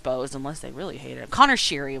Kessel exposed unless they really hated him. Connor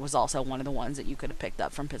Sheary was also one of the ones that you could have picked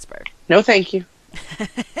up from Pittsburgh. No, thank you.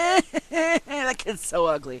 That kid's so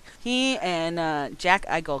ugly. He and Jack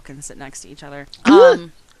Eichel can sit next to each other.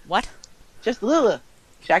 What? Just Lila.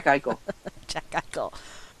 Jack Eichel. Jack Eichel.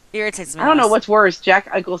 Irritates me. I don't know what's worse, Jack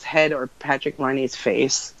Eichel's head or Patrick Laine's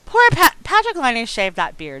face. Poor Patrick Laine shaved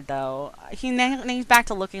that beard, though. He's back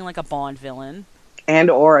to looking like a Bond villain.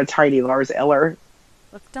 And or a tiny Lars Eller.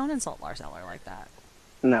 Look, don't insult Lars Eller like that.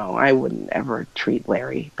 No, I wouldn't ever treat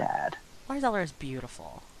Larry bad. Lars Eller is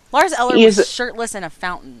beautiful. Lars Eller was shirtless in a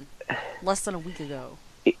fountain less than a week ago.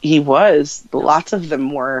 He was. Lots of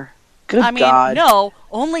them were. Good God. No,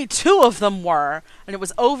 only 2 of them were. And it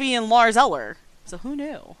was Ovi and Lars Eller. So who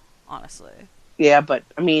knew, honestly? Yeah, but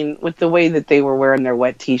I mean, with the way that they were wearing their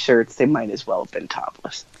wet T-shirts, they might as well have been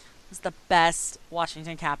topless. It's the best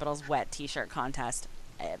Washington Capitals wet T-shirt contest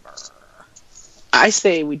ever. I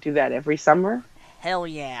say we do that every summer. Hell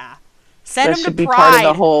yeah! Send That them should to be Pride. part of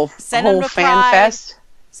the whole Send them to fan Pride. fest.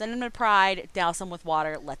 Send them to Pride. Douse them with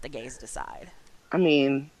water. Let the gays decide. I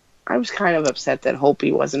mean, I was kind of upset that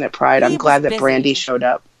Holtby wasn't at Pride. He I'm glad was that Brandy busy. showed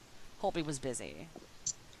up. Holtby was busy.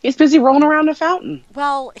 He's busy rolling around a fountain.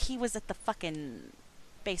 Well, he was at the fucking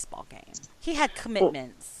baseball game. He had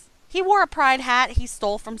commitments. He wore a Pride hat he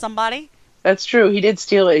stole from somebody. That's true. He did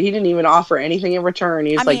steal it. He didn't even offer anything in return.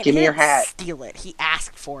 He was like, give me your hat. Steal it. He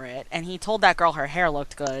asked for it, and he told that girl her hair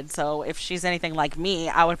looked good. So if she's anything like me,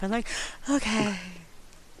 I would have been like, okay.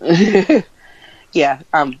 Yeah.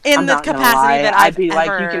 In I'm the not gonna capacity lie. that I'd be I've like,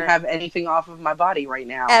 ever- you can have anything off of my body right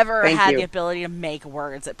now. Ever Thank had you. the ability to make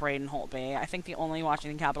words at Braden Holtby. I think the only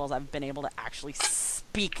Washington Capitals I've been able to actually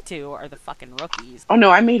speak to are the fucking rookies. Oh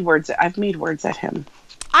no, I've made words at him.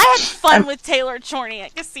 I had fun with Taylor Chorney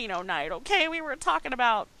at casino night, okay? We were talking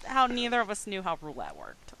about how neither of us knew how roulette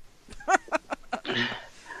worked.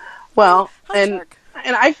 Well, How's and Turk?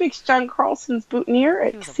 I fixed John Carlson's boutonniere He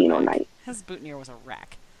at was a casino wreck. night. His boutonniere was a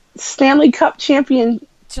wreck. Stanley Cup champion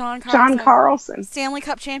John John Carlson. Stanley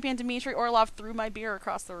Cup champion Dmitry Orlov threw my beer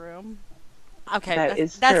across the room. Okay,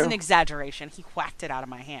 That's that's true. an exaggeration. He whacked it out of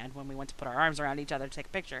my hand when we went to put our arms around each other to take a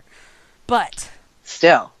picture. But,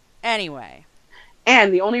 Still. anyway.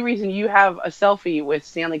 And the only reason you have a selfie with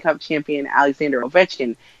Stanley Cup champion Alexander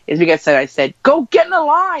Ovechkin is because I said, go get in the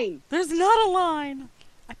line! There's not a line.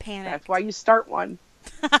 I panicked. That's why you start one.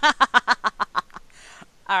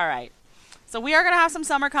 All right. So we are going to have some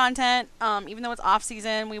summer content. Even though it's off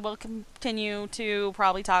season, we will continue to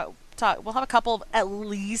probably talk. We'll have at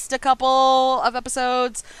least a couple of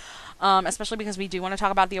episodes, especially because we do want to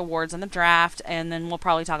talk about the awards and the draft, and then we'll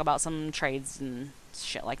probably talk about some trades and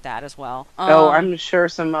shit like that as well. I'm sure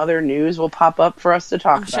some other news will pop up for us to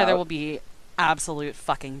talk about. I'm sure there will be absolute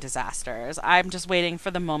fucking disasters. I'm just waiting for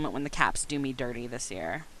the moment when the Caps do me dirty this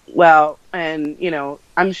year. Well, and,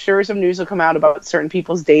 I'm sure some news will come out about certain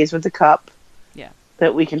people's days with the Cup. Yeah.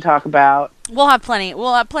 That we can talk about. We'll have plenty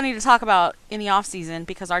to talk about in the off season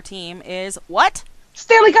because our team is what?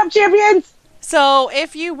 Stanley Cup champions! So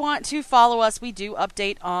if you want to follow us, we do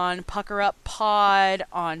update on Pucker Up Pod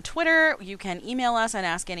on Twitter. You can email us and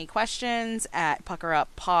ask any questions at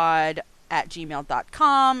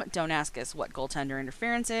puckeruppod@gmail.com. Don't ask us what goaltender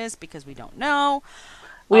interference is because we don't know.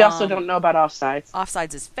 We also don't know about offsides.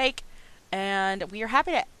 Offsides is fake. And we are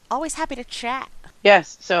always happy to chat.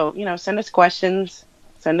 Yes, so, send us questions.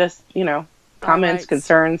 Send us, comments, Alright.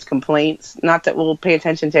 concerns, complaints. Not that we'll pay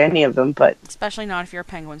attention to any of them, but Especially not if you're a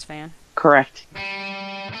Penguins fan. correct.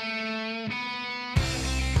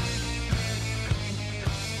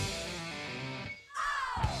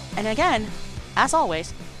 And again, as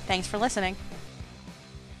always, thanks for listening.